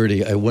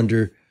security, I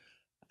wonder,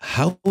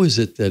 how is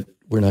it that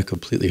we're not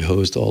completely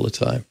hosed all the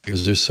time?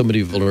 Because there's so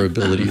many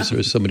vulnerabilities,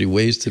 there's so many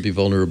ways to be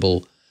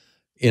vulnerable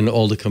in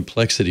all the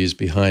complexities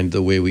behind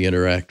the way we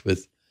interact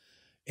with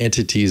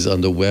entities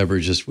on the web or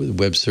just with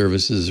web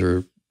services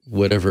or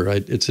whatever.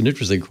 It's an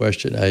interesting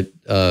question.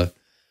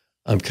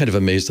 I'm kind of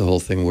amazed the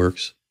whole thing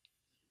works.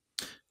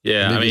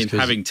 Yeah, I mean,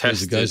 having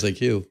tested guys like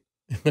you.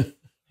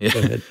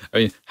 Yeah, I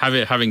mean,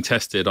 having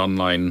tested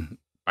online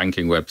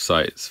banking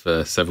websites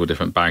for several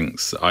different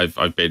banks,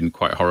 I've been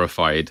quite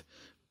horrified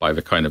by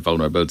the kind of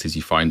vulnerabilities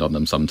you find on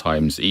them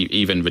sometimes.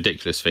 Even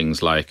ridiculous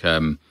things like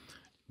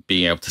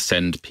being able to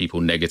send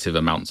people negative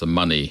amounts of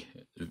money,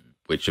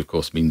 which of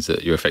course means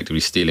that you're effectively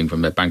stealing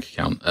from their bank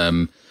account.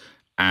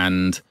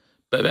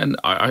 But then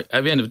at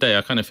the end of the day,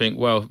 I kind of think,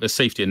 well, there's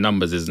safety in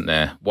numbers, isn't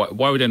there?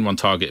 Why would anyone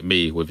target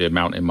me with the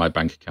amount in my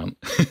bank account?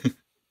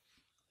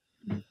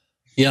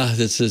 Yeah,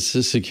 it's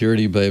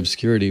security by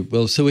obscurity.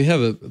 Well, so we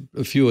have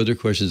a few other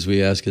questions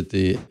we ask at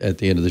the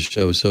end of the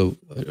show. So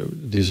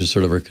these are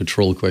sort of our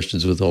control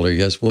questions with all our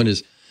guests. One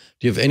is,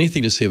 do you have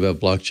anything to say about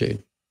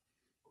blockchain?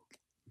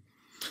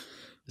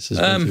 This is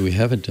something we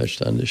haven't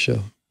touched on this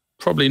show.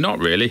 Probably not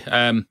really.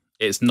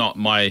 it's not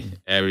my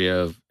area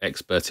of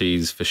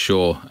expertise for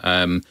sure.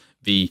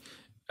 The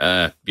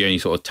only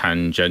sort of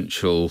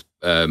tangential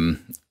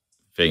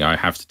thing I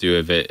have to do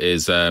with it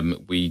is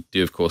we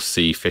do, of course,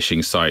 see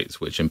phishing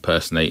sites which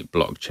impersonate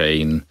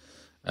blockchain,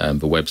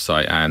 the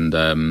website,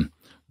 and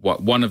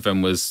one of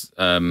them was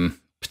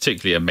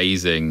particularly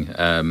amazing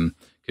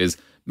because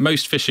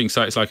most phishing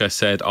sites, like I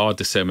said, are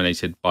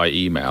disseminated by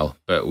email,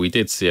 but we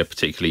did see a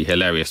particularly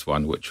hilarious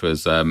one, which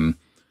was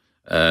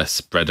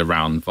spread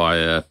around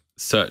via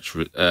search,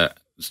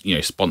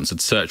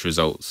 sponsored search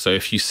results. So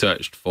if you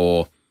searched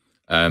for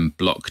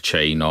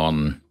blockchain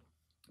on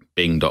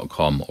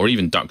Bing.com or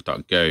even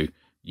DuckDuckGo,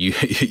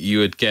 you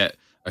would get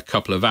a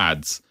couple of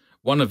ads.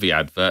 One of the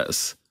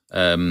adverts,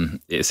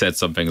 it said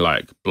something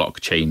like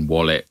blockchain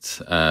wallet,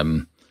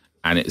 and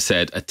it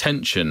said,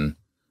 attention,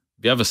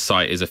 the other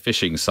site is a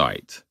phishing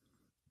site.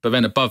 But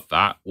then above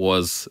that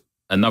was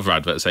another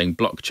advert saying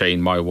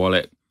blockchain, my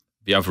wallet.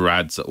 The other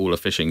ads are all a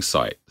phishing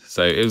site.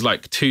 So it was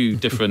like two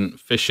different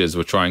phishers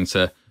were trying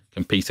to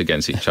compete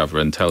against each other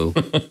and tell,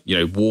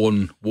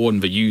 warn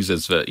the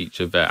users that each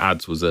of their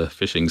ads was a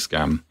phishing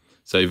scam.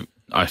 So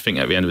I think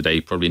at the end of the day,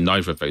 probably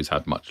neither of those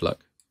had much luck.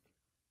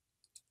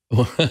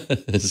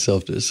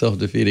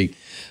 Self-defeating.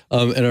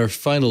 And our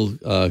final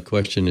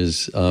question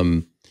is,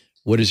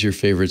 what is your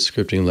favorite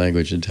scripting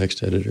language and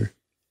text editor?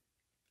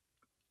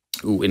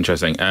 Oh,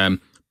 interesting.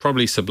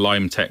 Probably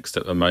Sublime Text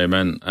at the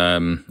moment,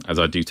 as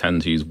I do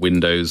tend to use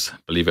Windows,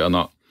 believe it or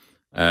not.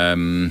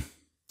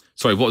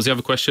 Sorry, what was the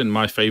other question?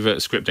 My favorite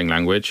scripting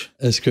language?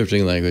 A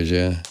scripting language,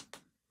 yeah.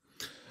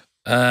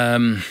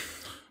 That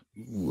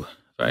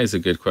is a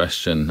good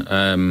question.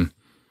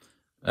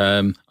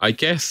 I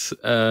guess,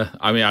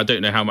 I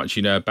don't know how much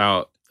you know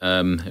about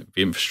the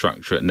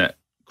infrastructure at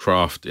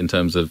Netcraft in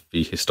terms of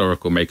the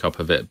historical makeup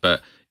of it,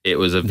 but it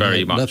was a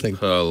very much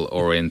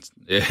Perl-oriented.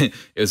 It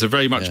was a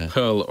very much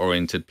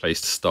Perl-oriented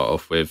place to start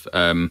off with.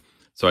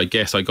 So I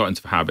guess I got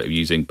into the habit of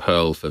using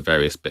Perl for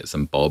various bits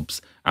and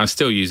bobs. I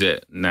still use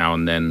it now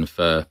and then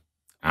for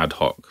ad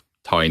hoc,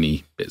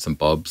 tiny bits and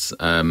bobs.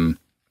 And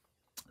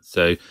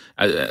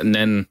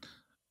then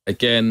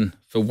again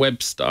for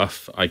web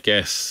stuff, I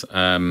guess.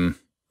 I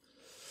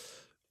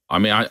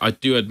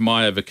do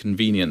admire the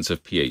convenience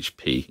of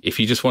PHP if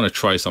you just want to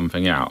try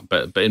something out.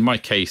 But in my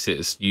case,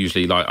 it's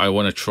usually like I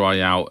want to try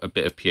out a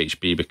bit of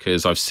PHP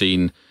because I've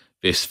seen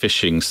this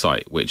phishing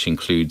site, which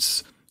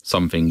includes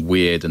something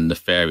weird and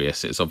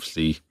nefarious. It's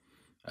obviously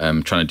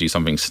trying to do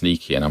something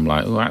sneaky. And I'm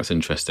like, oh, that's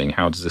interesting.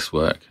 How does this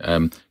work?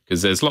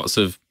 Because there's lots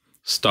of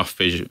stuff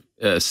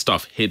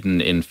hidden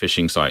in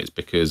phishing sites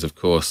because, of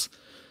course,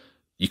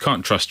 you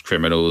can't trust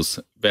criminals.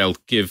 They'll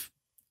give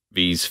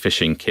these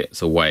phishing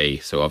kits away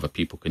so other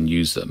people can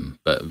use them,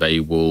 but they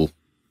will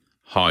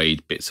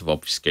hide bits of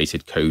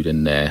obfuscated code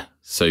in there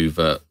so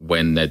that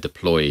when they're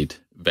deployed,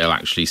 they'll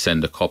actually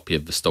send a copy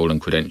of the stolen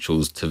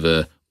credentials to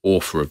the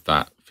author of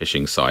that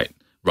phishing site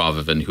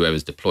rather than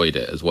whoever's deployed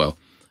it as well.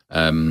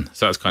 So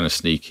that's kind of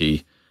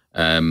sneaky.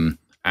 And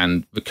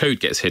the code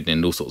gets hidden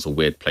in all sorts of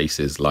weird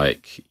places.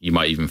 Like you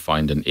might even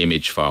find an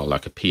image file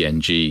like a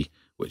PNG,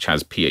 which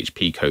has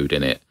PHP code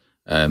in it.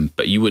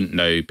 But you wouldn't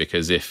know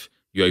because if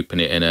you open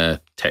it in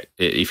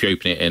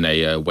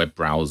a web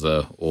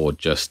browser or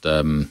just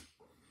an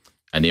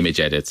image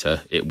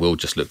editor, it will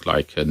just look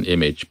like an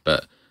image,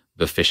 but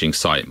the phishing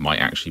site might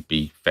actually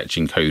be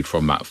fetching code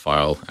from that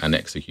file and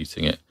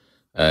executing it.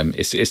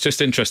 It's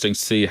just interesting to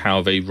see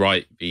how they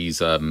write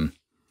these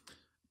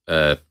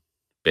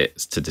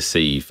bits to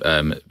deceive.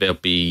 There'll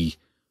be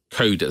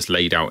code that's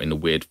laid out in a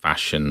weird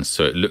fashion,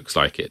 so it looks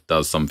like it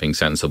does something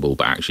sensible,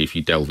 but actually if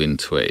you delve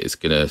into it, it's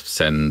going to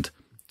send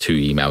 2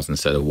 emails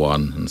instead of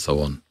 1 and so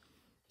on.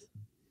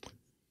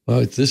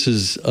 Well, this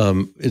is,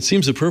 it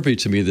seems appropriate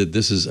to me that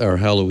this is our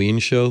Halloween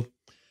show,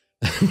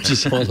 which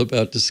is all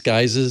about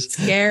disguises.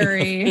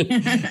 Scary.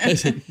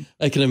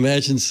 I can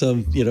imagine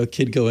some,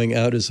 kid going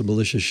out as a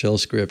malicious shell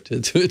script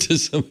to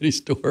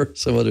somebody's door,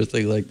 some other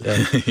thing like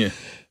that. Yeah.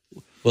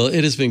 Well,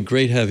 it has been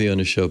great having you on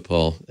the show,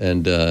 Paul.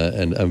 And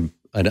there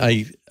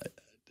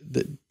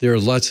are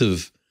lots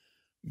of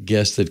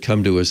guests that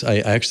come to us. I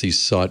actually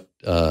sought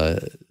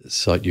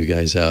you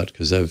guys out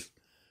because I've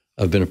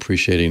been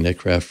appreciating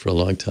Netcraft for a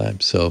long time.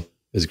 So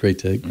it's great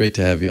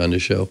to have you on the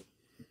show.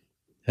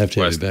 Have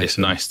you back. It's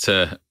nice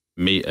to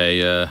meet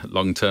a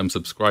long-term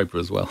subscriber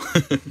as well.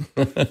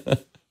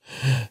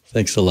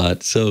 Thanks a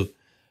lot. So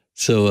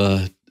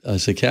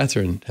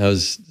Katherine, how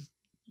was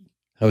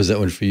that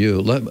one for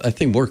you? I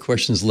think more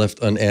questions left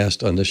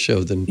unasked on the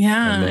show than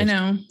I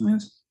know.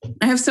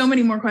 I have so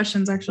many more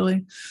questions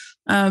actually.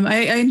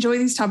 I enjoy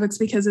these topics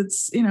because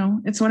it's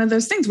one of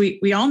those things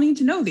we all need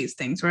to know these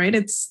things, right?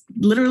 It's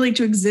literally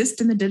to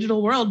exist in the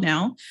digital world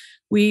now.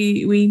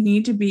 We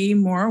need to be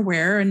more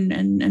aware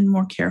and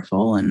more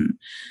careful and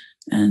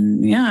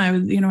I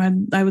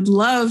would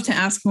love to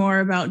ask more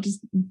about just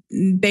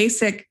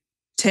basic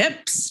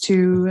tips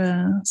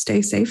to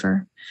stay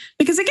safer.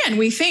 Because again,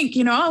 we think,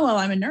 I'm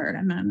a nerd.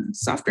 I'm a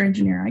software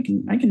engineer. I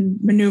can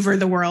maneuver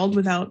the world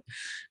without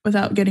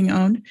getting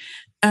owned.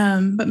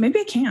 But maybe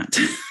I can't.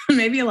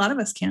 Maybe a lot of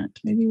us can't.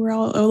 Maybe we're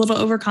all a little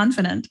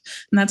overconfident.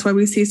 And that's why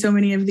we see so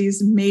many of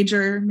these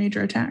major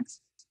attacks.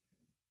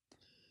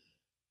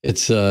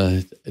 It's,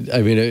 I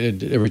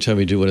mean, every time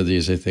we do one of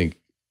these, I think,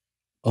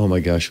 oh my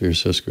gosh, we are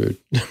so screwed.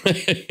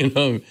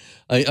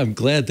 I'm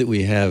glad that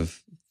we have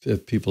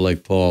people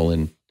like Paul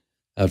and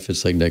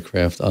outfits like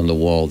Netcraft on the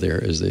wall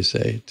there, as they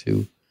say,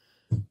 to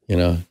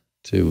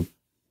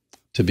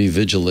be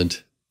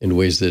vigilant in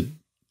ways that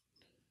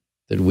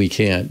we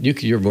can't.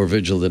 You're more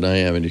vigilant than I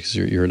am, and because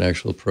you're an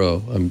actual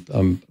pro.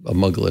 I'm a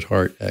muggle at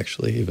heart,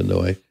 actually, even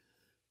though I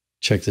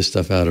check this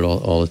stuff out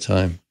all the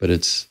time. But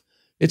it's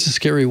a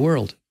scary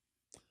world.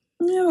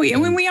 Yeah,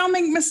 we all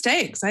make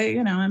mistakes.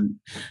 I'm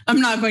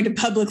not going to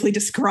publicly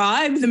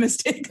describe the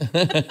mistakes,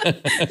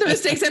 the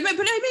mistakes I made,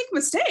 but I make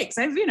mistakes.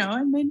 I've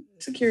made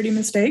security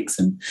mistakes,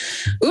 and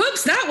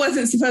oops, that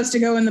wasn't supposed to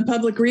go in the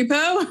public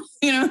repo.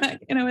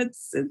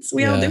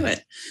 We all do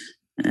it,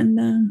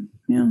 and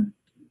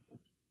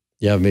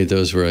yeah, I've made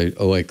those where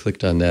I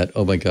clicked on that.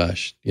 Oh my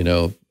gosh,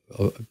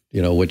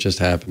 what just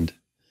happened?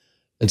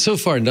 And so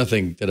far,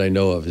 nothing that I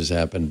know of has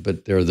happened,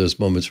 but there are those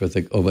moments where I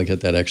think, oh my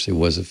God, that actually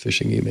was a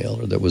phishing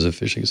email, or that was a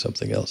phishing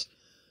something else.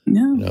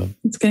 No,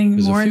 it's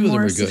getting more and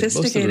more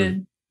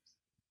sophisticated.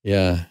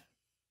 Yeah.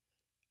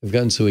 We've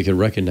gotten so we can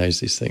recognize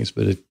these things,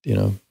 but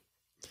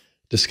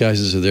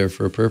disguises are there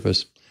for a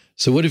purpose.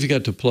 So what have you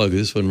got to plug?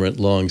 This one went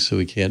long, so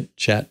we can't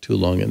chat too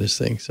long on this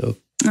thing. So.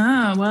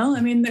 Well,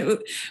 I mean,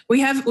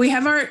 we have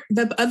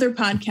the other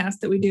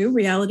podcast that we do,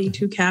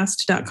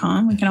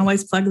 reality2cast.com. We can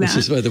always plug that. This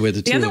is, by the way,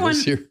 the two of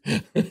us here.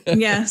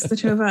 Yes, the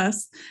two of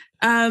us.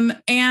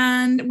 And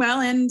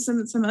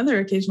some other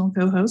occasional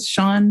co-hosts.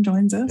 Sean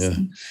joins us.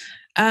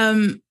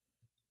 Yeah.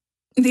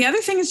 The other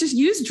thing is just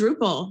use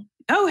Drupal.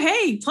 Oh,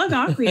 hey, plug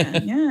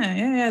Acquia.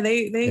 Yeah.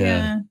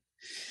 They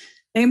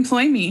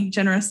employ me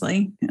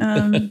generously.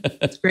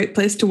 It's a great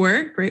place to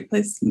work.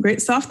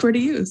 Great software to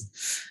use.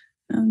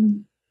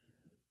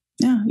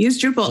 Yeah, use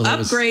Drupal.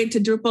 Upgrade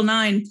to Drupal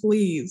 9,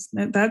 please.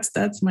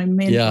 That's my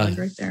main plug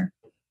right there.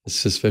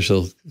 It's a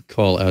special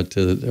call out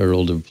to our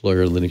old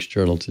employer, Linux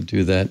Journal, to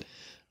do that.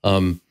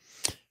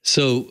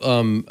 So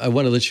I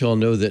want to let you all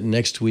know that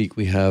next week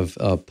we have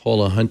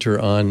Paula Hunter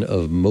on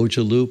of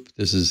Mojaloop.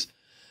 This is,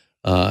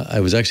 I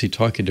was actually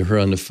talking to her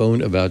on the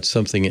phone about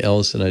something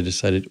else, and I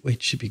decided,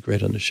 wait, she'd be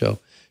great on the show.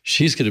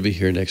 She's going to be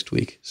here next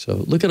week.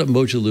 So look it up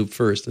Mojaloop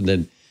first, and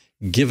then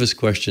give us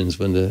questions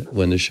when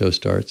the show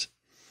starts.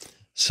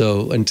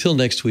 So until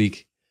next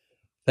week,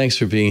 thanks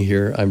for being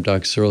here. I'm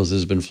Doc Searls.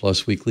 This has been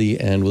Floss Weekly,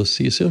 and we'll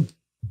see you soon.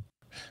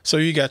 So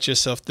you got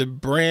yourself the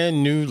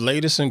brand new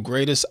latest and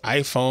greatest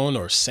iPhone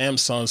or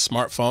Samsung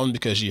smartphone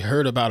because you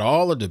heard about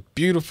all of the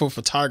beautiful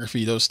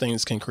photography those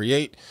things can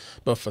create,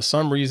 but for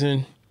some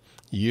reason,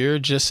 you're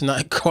just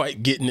not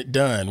quite getting it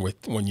done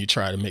when you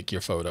try to make your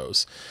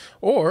photos.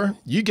 Or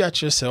you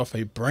got yourself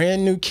a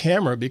brand new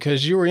camera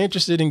because you were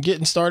interested in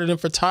getting started in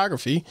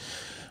photography,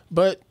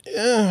 but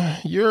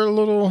your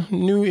little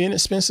new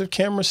inexpensive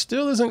camera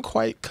still isn't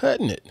quite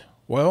cutting it.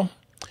 Well,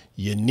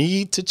 you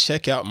need to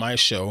check out my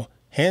show,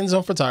 Hands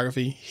on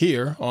Photography,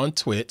 here on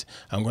TWiT.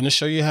 I'm going to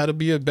show you how to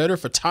be a better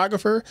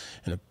photographer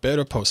and a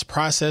better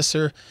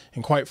post-processor,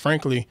 and quite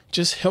frankly,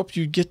 just help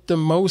you get the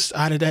most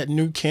out of that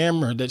new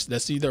camera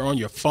that's either on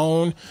your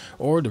phone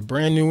or the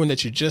brand new one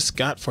that you just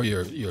got for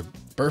your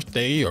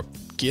birthday or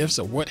gifts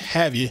or what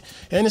have you,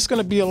 and it's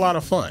going to be a lot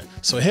of fun.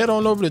 So head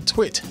on over to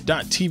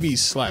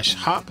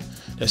twit.tv/hop,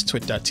 that's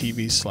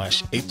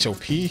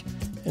twit.tv/HOP,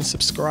 and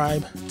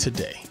subscribe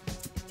today.